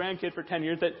no grandkid for 10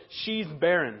 years, that she's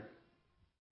barren.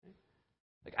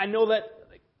 I know that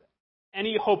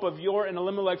any hope of your and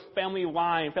Elimelech's family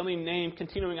line, family name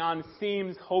continuing on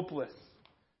seems hopeless.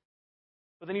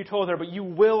 But then you told her, but you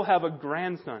will have a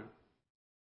grandson.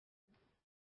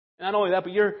 And not only that,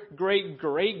 but your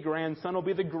great-great-grandson will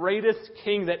be the greatest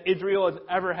king that Israel has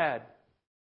ever had.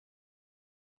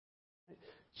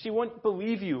 She wouldn't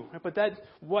believe you, but that's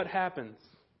what happens.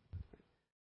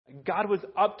 God was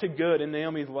up to good in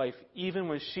Naomi's life, even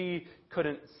when she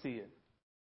couldn't see it.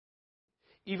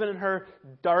 Even in her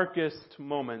darkest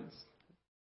moments,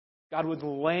 God was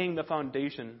laying the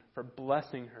foundation for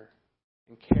blessing her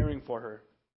and caring for her.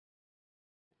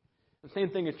 The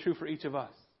same thing is true for each of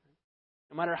us.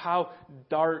 No matter how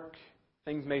dark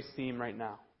things may seem right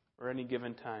now or any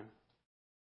given time,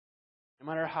 no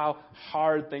matter how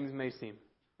hard things may seem,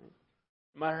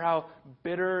 no matter how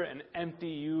bitter and empty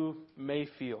you may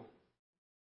feel,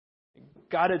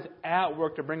 God is at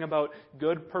work to bring about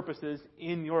good purposes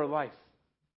in your life.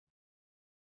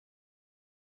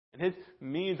 And His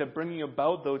means of bringing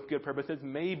about those good purposes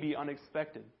may be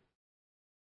unexpected.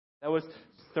 That was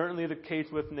certainly the case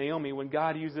with Naomi when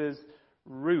God uses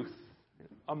Ruth,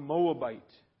 a Moabite,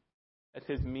 as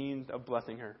His means of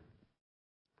blessing her.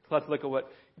 So let's look at what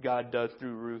God does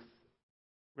through Ruth.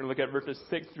 We're going to look at verses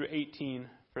 6 through 18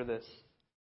 for this.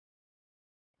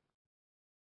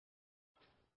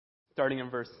 Starting in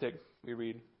verse 6, we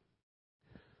read,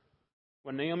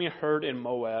 When Naomi heard in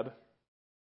Moab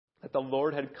that the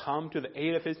Lord had come to the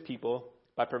aid of His people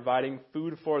by providing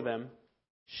food for them,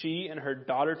 she and her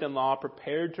daughters-in-law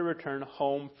prepared to return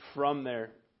home from there.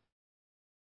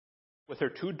 With her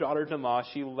two daughters-in-law,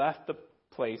 she left the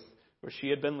place where she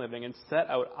had been living and set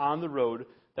out on the road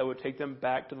that would take them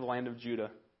back to the land of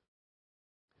Judah.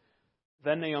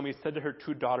 Then Naomi said to her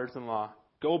two daughters-in-law,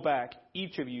 Go back,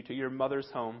 each of you, to your mother's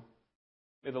home.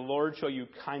 May the Lord show you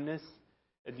kindness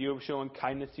as you have shown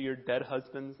kindness to your dead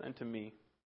husbands and to me.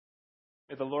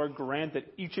 May the Lord grant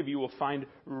that each of you will find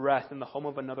rest in the home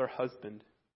of another husband.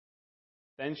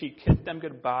 Then she kissed them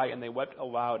goodbye, and they wept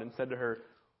aloud and said to her,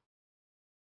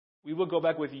 We will go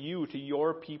back with you to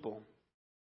your people.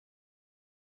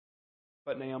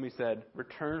 But Naomi said,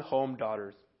 Return home,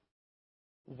 daughters.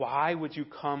 Why would you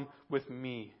come with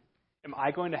me? Am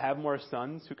I going to have more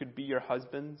sons who could be your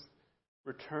husbands?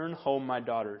 Return home, my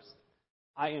daughters.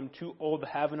 I am too old to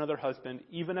have another husband,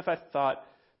 even if I thought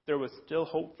there was still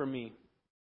hope for me.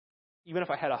 Even if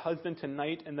I had a husband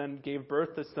tonight and then gave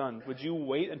birth to sons, would you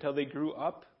wait until they grew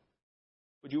up?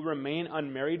 Would you remain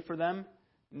unmarried for them?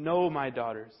 No, my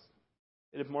daughters.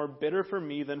 It is more bitter for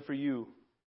me than for you,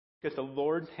 because the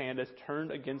Lord's hand has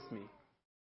turned against me.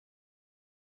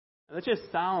 And that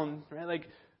just sounds, right, like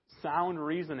sound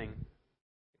reasoning.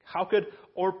 How could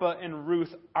Orpah and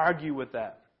Ruth argue with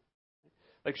that?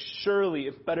 Like, surely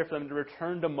it's better for them to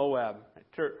return to Moab,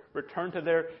 to return to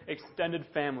their extended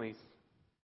families,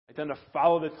 than to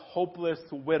follow this hopeless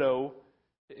widow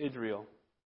to Israel.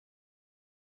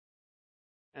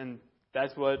 And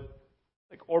that's what,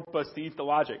 like, Orpah sees the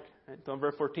logic. Right? So in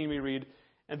verse 14 we read,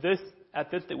 at this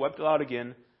they wept aloud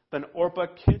again. Then Orpah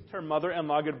kissed her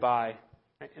mother-in-law goodbye.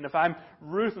 Right? And if I'm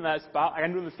Ruth in that spot,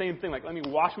 I'm doing the same thing. Like, let me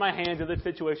wash my hands of this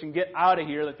situation, get out of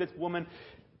here. Like, this woman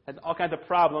has all kinds of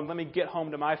problems. Let me get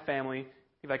home to my family,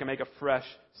 see if I can make a fresh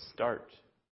start.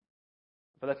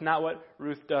 But that's not what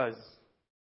Ruth does.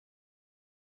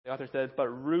 The author says, but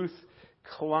Ruth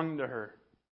clung to her.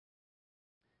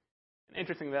 And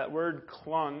interesting, that word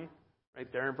clung,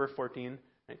 right there in verse 14,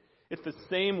 right, it's the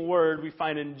same word we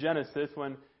find in Genesis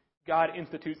when God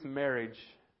institutes marriage.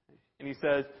 And he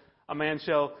says, a man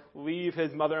shall leave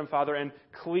his mother and father and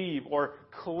cleave or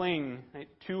cling, right,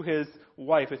 to his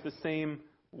wife. It's the same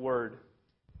word.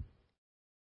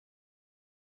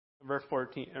 Verse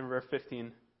 14 and verse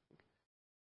 15.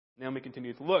 Naomi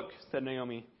continues, look, said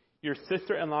Naomi, your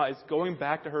sister-in-law is going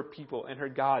back to her people and her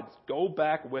gods. Go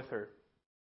back with her.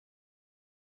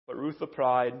 But Ruth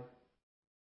replied,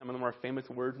 some of the more famous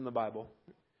words in the Bible,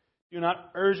 do not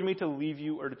urge me to leave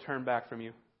you or to turn back from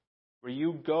you. Where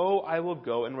you go, I will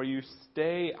go, and where you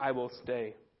stay, I will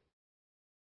stay.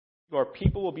 Your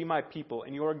people will be my people,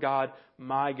 and your God,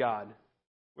 my God.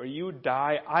 Where you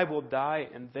die, I will die,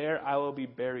 and there I will be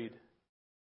buried.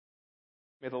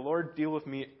 May the Lord deal with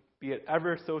me, be it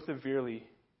ever so severely,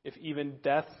 if even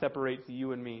death separates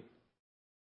you and me.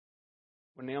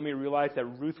 When Naomi realized that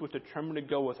Ruth was determined to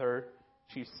go with her,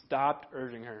 she stopped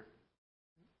urging her.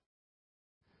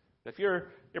 If you're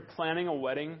planning a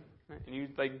wedding, and you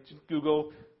just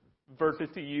Google verses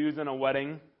to use in a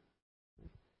wedding,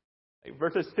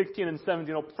 verses 16 and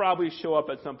 17 will probably show up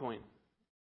at some point.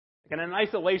 And in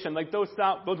isolation,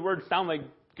 those words sound like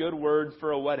good words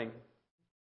for a wedding.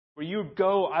 Where you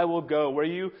go, I will go. Where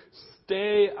you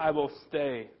stay, I will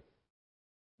stay.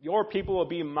 Your people will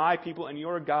be my people, and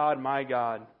your God, my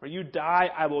God. Where you die,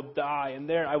 I will die, and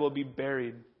there I will be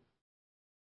buried.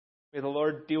 May the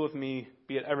Lord deal with me,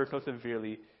 be it ever so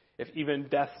severely, if even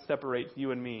death separates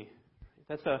you and me.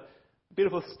 That's a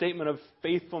beautiful statement of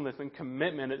faithfulness and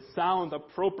commitment. It sounds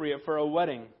appropriate for a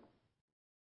wedding.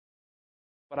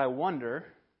 But I wonder,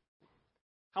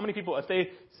 how many people, if they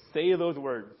say those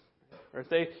words, or if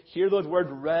they hear those words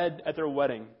read at their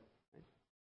wedding,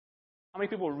 how many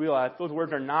people realize those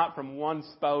words are not from one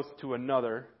spouse to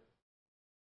another,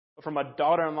 but from a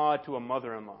daughter-in-law to a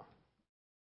mother-in-law?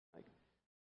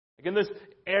 Like in this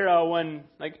era when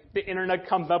the internet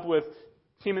comes up with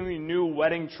seemingly new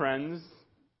wedding trends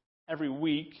every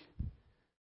week,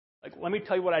 let me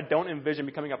tell you what I don't envision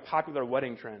becoming a popular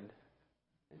wedding trend.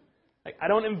 I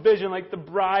don't envision the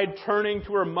bride turning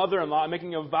to her mother-in-law and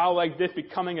making a vow like this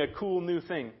becoming a cool new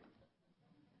thing.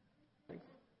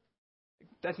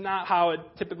 That's not how it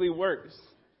typically works.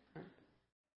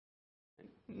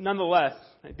 Nonetheless,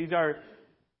 these are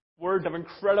words of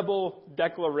incredible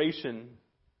declaration,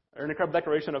 or an incredible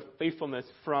declaration of faithfulness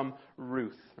from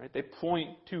Ruth. Right? They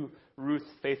point to Ruth's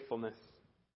faithfulness.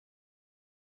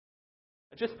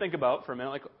 Just think about for a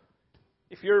minute,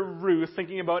 if you're Ruth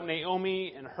thinking about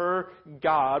Naomi and her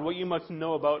God, what you must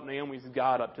know about Naomi's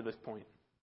God up to this point.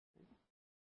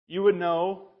 You would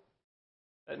know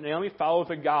that Naomi follows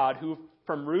a God who,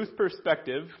 from Ruth's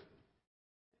perspective,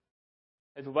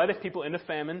 has led his people into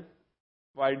famine,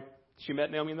 why she met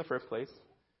Naomi in the first place,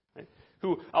 right?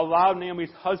 Who allowed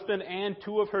Naomi's husband and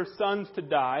two of her sons to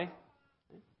die,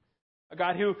 a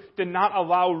God who did not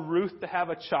allow Ruth to have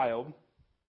a child.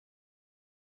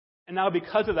 And now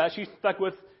because of that, she's stuck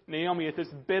with Naomi as this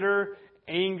bitter,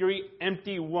 angry,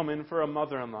 empty woman for a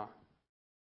mother-in-law.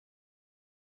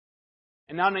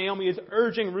 And now Naomi is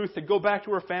urging Ruth to go back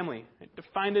to her family, to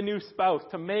find a new spouse,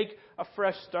 to make a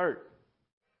fresh start.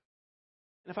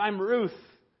 And if I'm Ruth,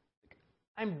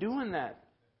 I'm doing that.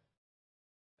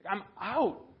 I'm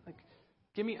out.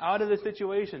 Get me out of this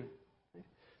situation.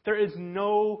 There is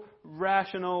no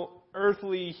rational,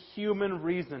 earthly, human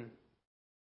reason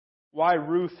why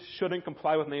Ruth shouldn't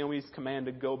comply with Naomi's command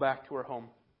to go back to her home.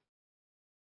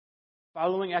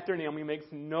 Following after Naomi makes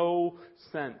no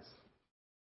sense,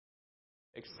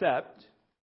 except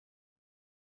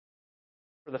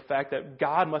for the fact that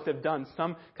God must have done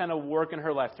some kind of work in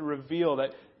her life to reveal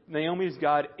that Naomi's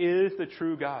God is the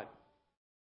true God.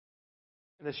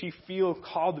 And that she feels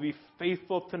called to be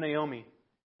faithful to Naomi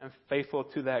and faithful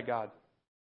to that God.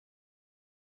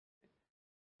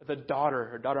 As a daughter,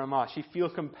 her daughter-in-law, she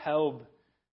feels compelled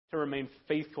to remain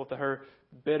faithful to her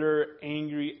bitter,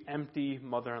 angry, empty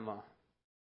mother-in-law.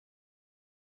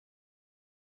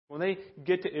 When they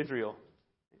get to Israel,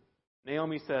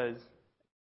 Naomi says,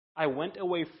 I went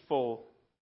away full,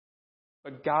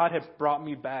 but God has brought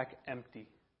me back empty.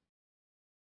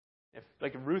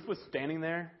 If Ruth was standing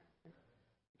there,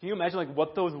 can you imagine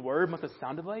what those words must have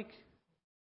sounded like?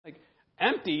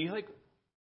 Empty?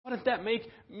 What does that make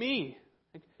me?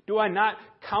 Do I not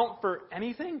count for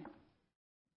anything?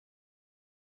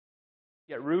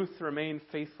 Yet Ruth remained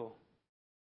faithful.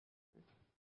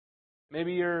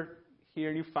 Maybe you're here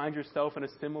and you find yourself in a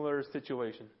similar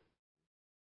situation.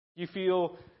 You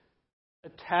feel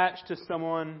attached to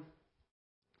someone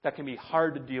that can be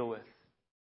hard to deal with,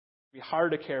 be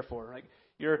hard to care for.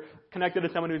 You're connected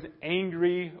to someone who's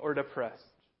angry or depressed.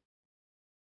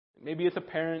 Maybe it's a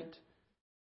parent.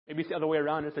 Maybe it's the other way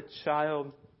around. It's a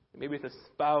child. Maybe it's a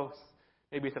spouse.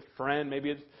 Maybe it's a friend. Maybe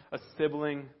it's a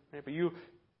sibling. Right? But you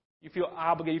feel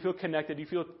obligated. You feel connected. You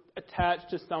feel attached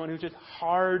to someone who's just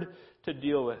hard to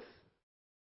deal with.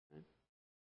 Right?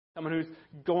 Someone who's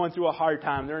going through a hard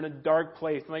time. They're in a dark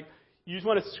place. You just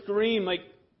want to scream,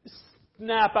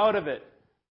 snap out of it.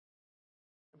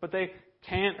 But they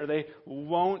can't or they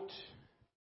won't.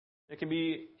 It can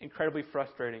be incredibly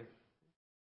frustrating.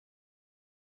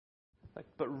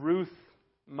 But Ruth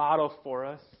models for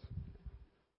us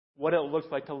what it looks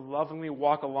like to lovingly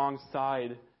walk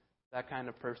alongside that kind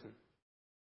of person.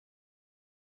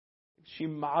 She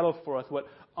models for us what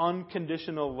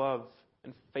unconditional love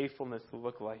and faithfulness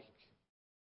look like.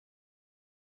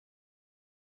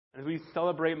 As we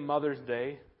celebrate Mother's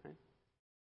Day,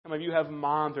 some of you have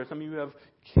moms or some of you have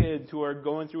kids who are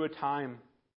going through a time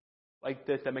like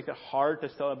this that makes it hard to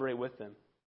celebrate with them.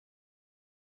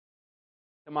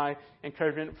 And my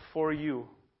encouragement for you,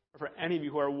 or for any of you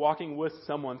who are walking with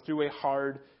someone through a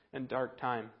hard and dark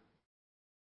time,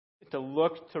 is to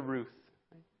look to Ruth,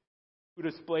 who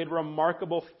displayed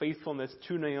remarkable faithfulness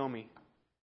to Naomi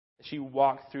as she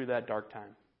walked through that dark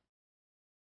time.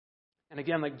 And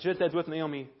again, just as with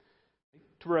Naomi,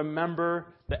 to remember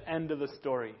the end of the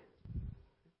story.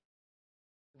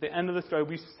 At the end of the story,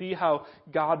 we see how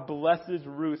God blesses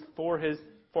Ruth for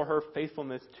her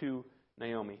faithfulness to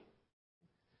Naomi.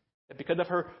 That because of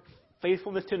her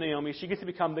faithfulness to Naomi, she gets to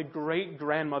become the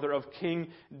great-grandmother of King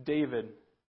David.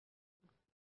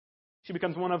 She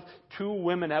becomes one of two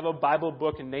women to have a Bible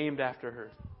book named after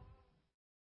her.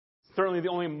 Certainly the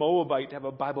only Moabite to have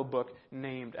a Bible book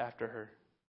named after her.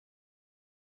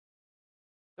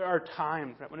 There are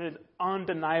times when it is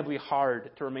undeniably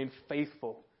hard to remain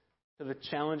faithful to the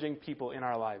challenging people in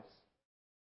our lives.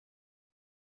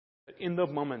 But in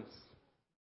those moments,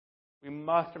 we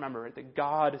must remember that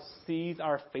God sees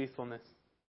our faithfulness.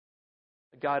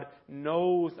 That God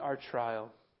knows our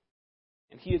trials.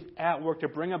 And He is at work to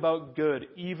bring about good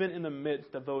even in the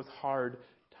midst of those hard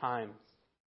times.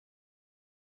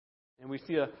 And we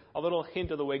see a little hint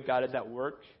of the way God is at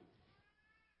work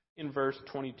in verse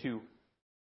 22.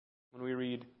 When we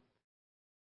read,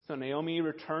 So Naomi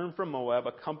returned from Moab,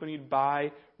 accompanied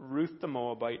by Ruth the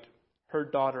Moabite, her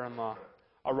daughter-in-law,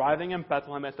 arriving in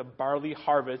Bethlehem as the barley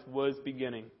harvest was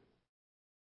beginning.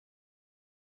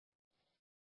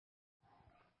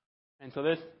 And so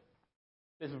this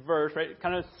verse,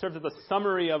 kind of serves as a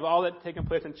summary of all that's taken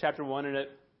place in chapter 1, and it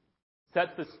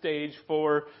sets the stage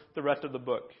for the rest of the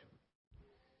book.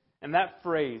 And that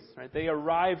phrase, they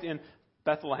arrived in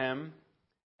Bethlehem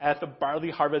as the barley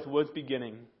harvest was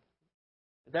beginning.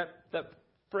 That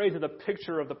phrase is a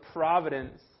picture of the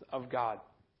providence of God.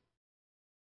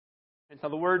 And so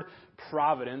the word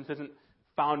providence isn't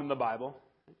found in the Bible,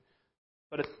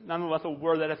 but it's nonetheless a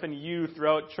word that has been used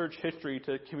throughout church history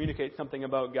to communicate something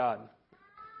about God.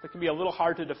 It can be a little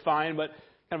hard to define, but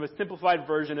kind of a simplified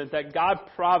version is that God's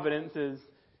providence is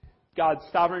God's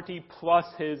sovereignty plus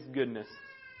His goodness.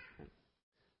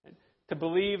 To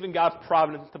believe in God's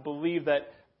providence is to believe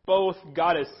that both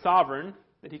God is sovereign,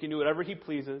 that He can do whatever He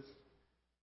pleases,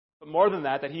 but more than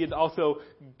that, that He is also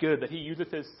good, that He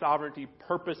uses His sovereignty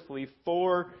purposefully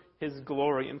for His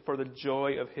glory and for the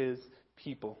joy of His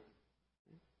people.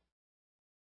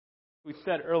 We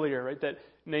said earlier, right, that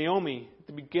Naomi, at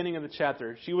the beginning of the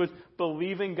chapter, she was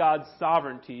believing God's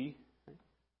sovereignty,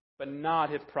 but not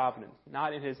His providence,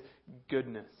 not in His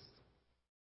goodness.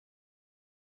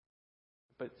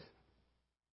 But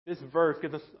this verse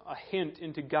gives us a hint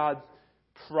into God's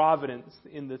providence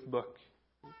in this book.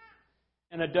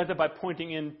 And it does it by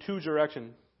pointing in two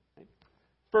directions.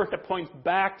 First, it points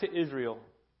back to Israel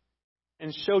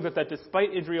and shows us that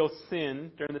despite Israel's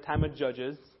sin during the time of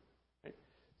Judges,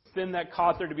 sin that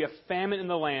caused there to be a famine in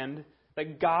the land,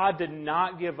 that God did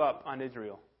not give up on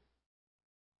Israel.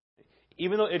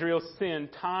 Even though Israel sinned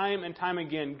time and time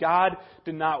again, God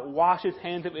did not wash His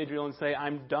hands of Israel and say,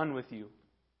 I'm done with you.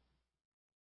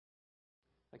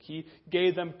 Like He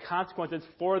gave them consequences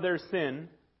for their sin,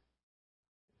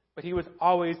 but He was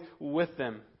always with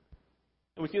them.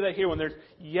 And we see that here when there's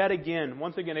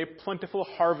once again, a plentiful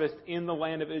harvest in the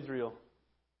land of Israel.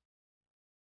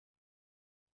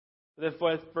 This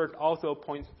verse also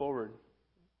points forward.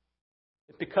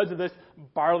 It's because of this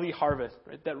barley harvest,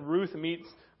 right, that Ruth meets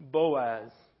Boaz.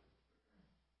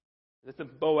 This is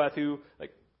Boaz who,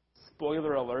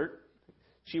 spoiler alert,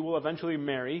 she will eventually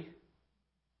marry.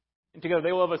 And together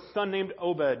they will have a son named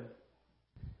Obed.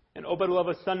 And Obed will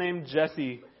have a son named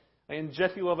Jesse. And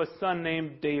Jesse will have a son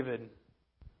named David.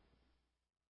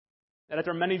 And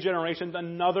after many generations,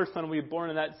 another son will be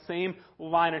born in that same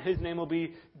line, and his name will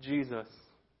be Jesus.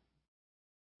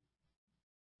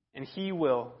 And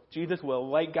Jesus will,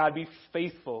 like God, be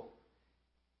faithful,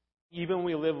 even when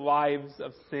we live lives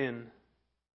of sin,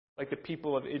 like the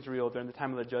people of Israel during the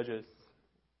time of the Judges.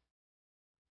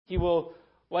 He will,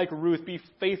 like Ruth, be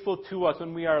faithful to us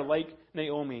when we are like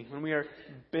Naomi, when we are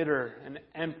bitter and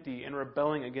empty and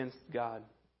rebelling against God.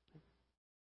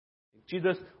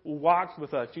 Jesus walks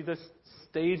with us. Jesus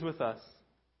stays with us.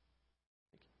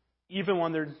 Even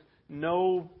when there's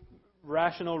no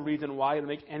rational reason why it would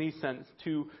make any sense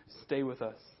to stay with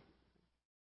us.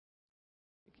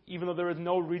 Even though there was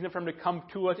no reason for Him to come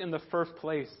to us in the first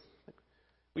place.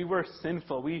 We were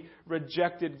sinful. We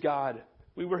rejected God.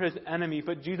 We were His enemy.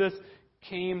 But Jesus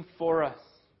came for us.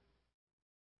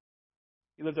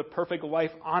 He lived a perfect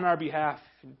life on our behalf.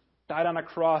 Died on a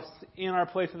cross in our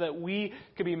place so that we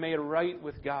could be made right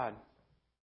with God.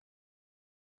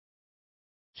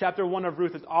 Chapter 1 of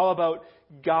Ruth is all about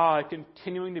God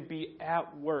continuing to be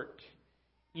at work,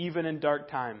 even in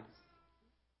dark times.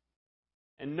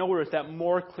 And nowhere is that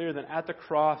more clear than at the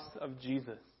cross of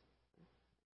Jesus.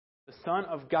 The Son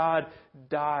of God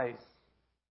dies.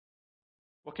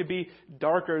 What could be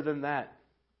darker than that?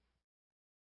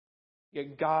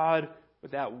 Yet God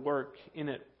was at work in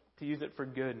it to use it for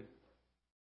good.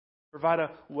 Provide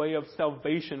a way of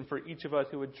salvation for each of us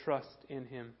who would trust in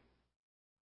Him.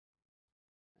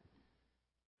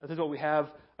 This is what we have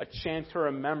a chance to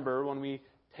remember when we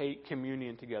take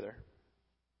communion together.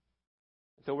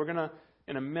 So we're going to,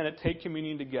 in a minute, take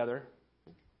communion together.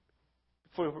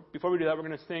 Before we do that, we're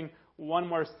going to sing one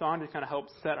more song to kind of help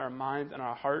set our minds and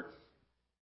our hearts.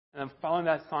 And then following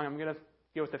that song, I'm going to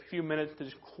give us a few minutes to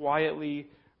just quietly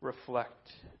reflect.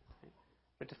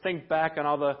 But to think back on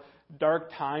all the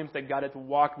dark times that God has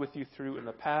walked with you through in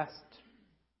the past.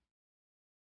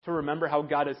 To remember how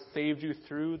God has saved you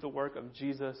through the work of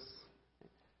Jesus.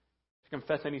 To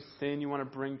confess any sin you want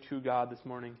to bring to God this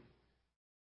morning.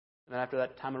 And then after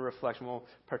that time of reflection, we'll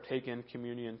partake in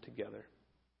communion together.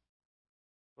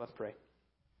 Let's pray.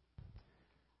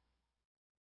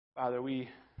 Father, we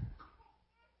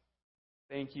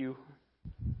thank You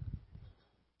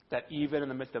that even in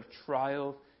the midst of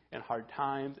trials and hard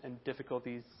times and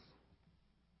difficulties,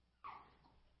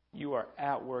 You are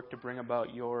at work to bring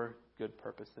about Your good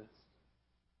purposes.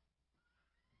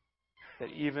 That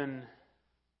even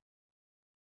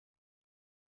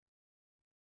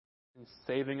in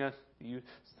saving us, You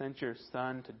sent Your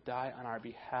Son to die on our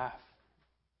behalf.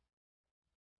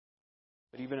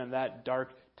 But even in that dark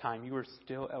time, You were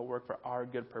still at work for our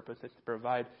good purposes, to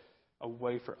provide a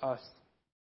way for us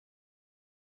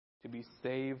to be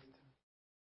saved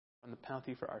from the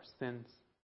penalty for our sins,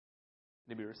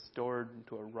 to be restored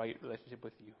into a right relationship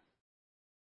with You.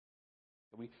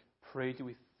 We praise You.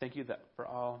 We thank You that for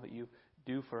all that You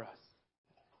do for us.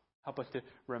 Help us to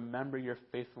remember Your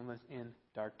faithfulness in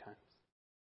dark times.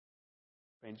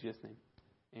 In Jesus' name,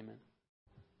 amen.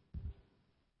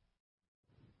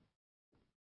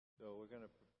 So we're going to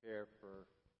prepare for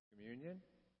communion,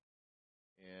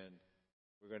 and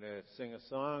we're going to sing a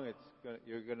song.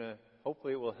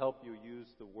 Hopefully it will help you use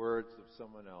the words of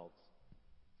someone else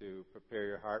to prepare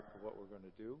your heart for what we're going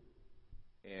to do,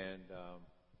 and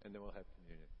then we'll have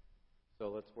communion. So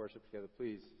let's worship together.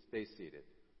 Please stay seated.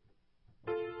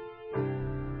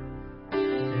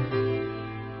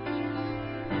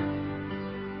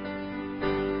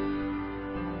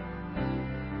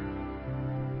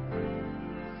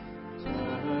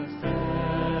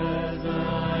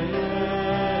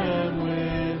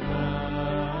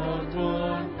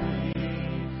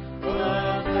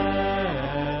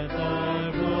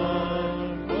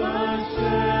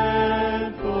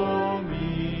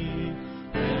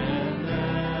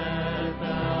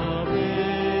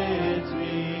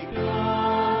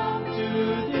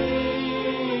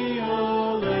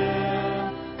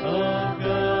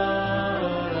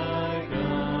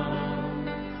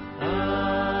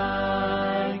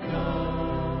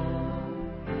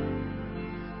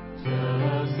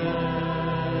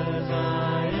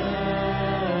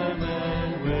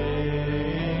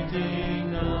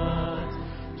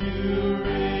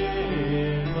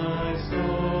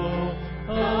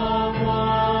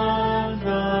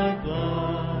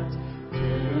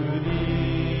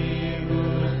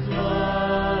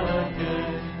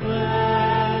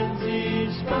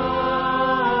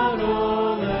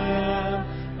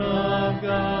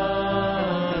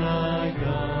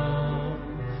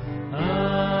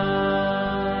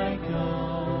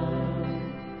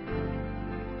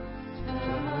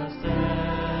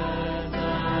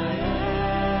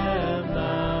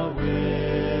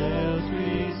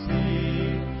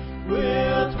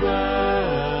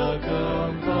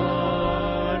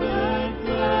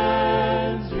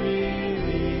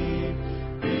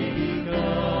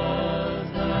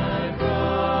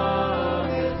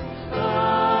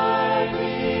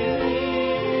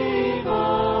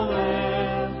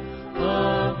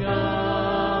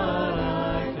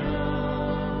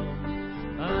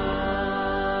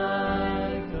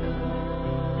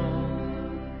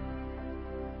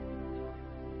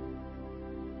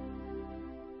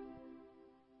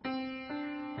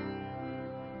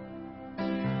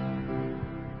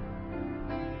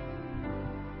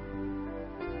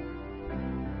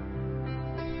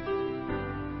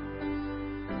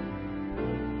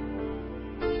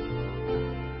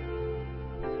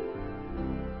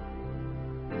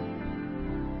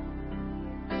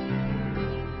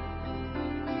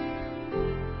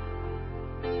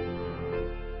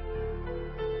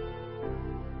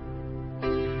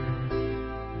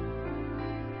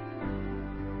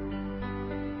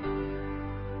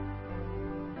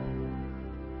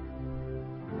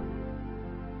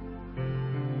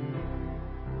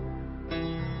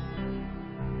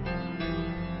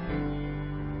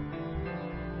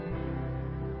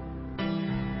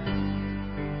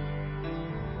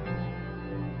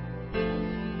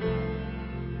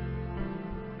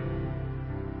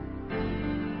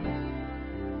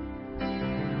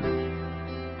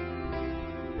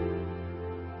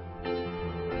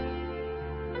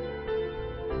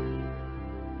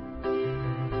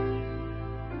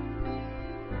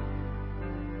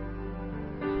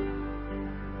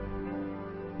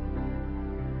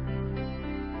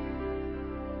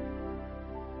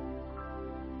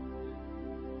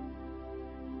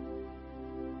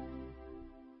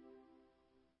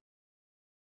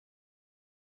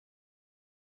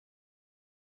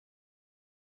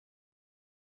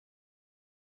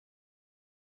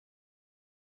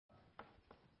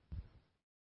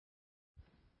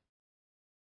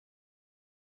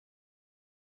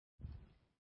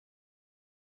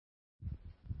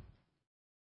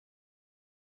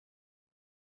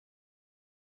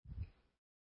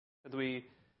 As we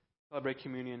celebrate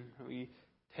communion, we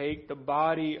take the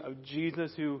body of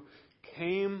Jesus who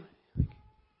came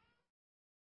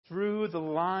through the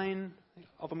line,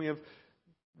 ultimately, of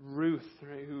Ruth,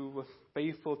 right, who was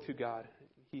faithful to God.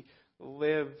 He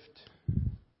lived a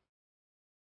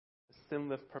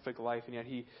sinless, perfect life, and yet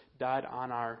He died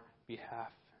on our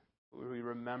behalf. We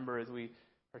remember as we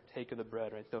partake of the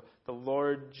bread, right? So the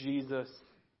Lord Jesus,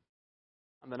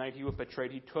 on the night He was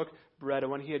betrayed, He took bread,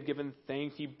 and when He had given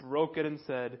thanks, He broke it and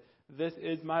said, "This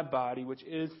is my body, which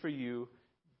is for you.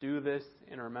 Do this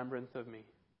in remembrance of me."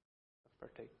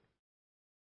 Let's partake.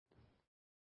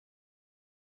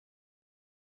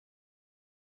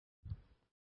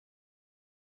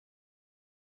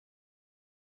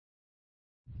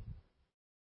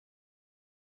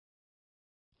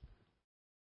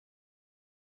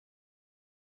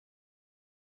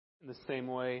 In the same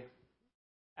way,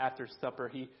 after supper,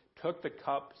 He took the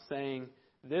cup, saying,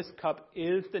 "This cup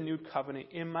is the new covenant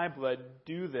in my blood.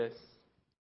 Do this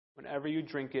whenever you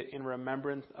drink it in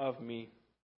remembrance of me.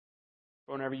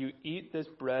 For whenever you eat this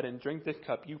bread and drink this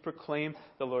cup, you proclaim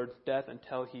the Lord's death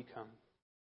until He comes."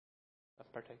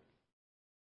 Let's partake.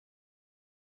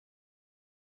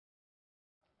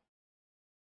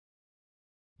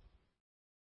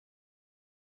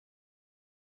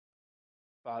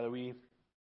 Father, we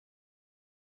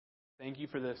thank You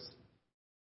for this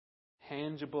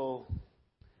tangible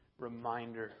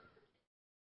reminder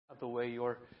of the way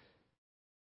Your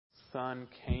Son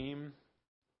came,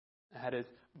 had His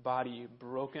body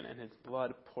broken and His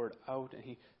blood poured out, and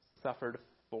He suffered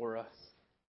for us.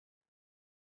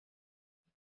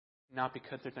 Not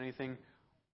because there's anything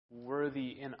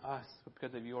worthy in us, but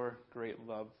because of Your great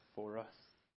love for us.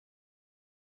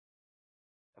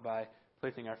 By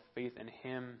placing our faith in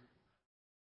Him,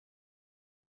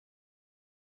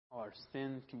 all our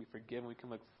sins can be forgiven. We can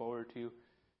look forward to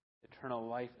eternal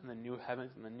life in the new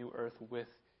heavens and the new earth with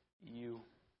You.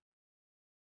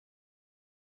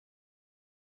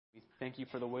 We thank You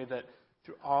for the way that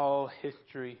through all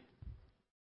history,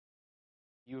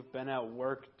 You've been at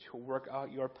work to work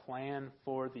out Your plan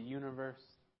for the universe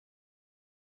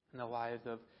in the lives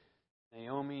of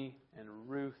Naomi and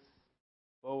Ruth,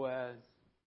 Boaz,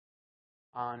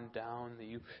 on down, that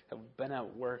You have been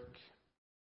at work to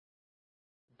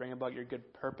bring about Your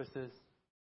good purposes,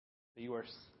 that You are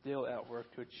still at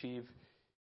work to achieve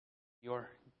Your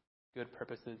good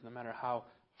purposes, no matter how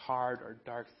hard or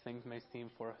dark things may seem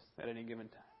for us at any given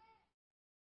time.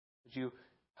 Would You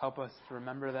help us to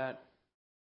remember that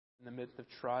in the midst of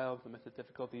trials, in the midst of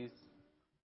difficulties?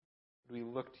 Would we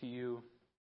look to You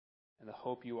and the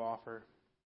hope You offer?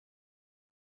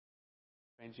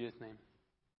 In Jesus' name,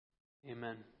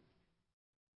 amen.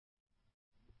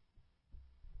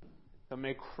 So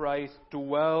may Christ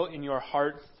dwell in your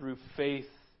hearts through faith,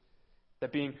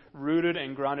 that being rooted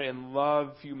and grounded in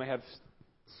love, you may have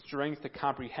strength to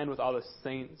comprehend with all the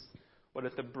saints what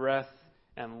is the breadth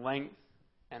and length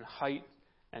and height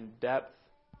and depth,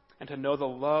 and to know the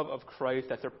love of Christ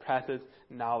that surpasses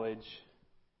knowledge,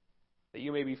 that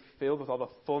you may be filled with all the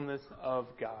fullness of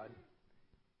God.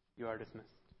 You are dismissed.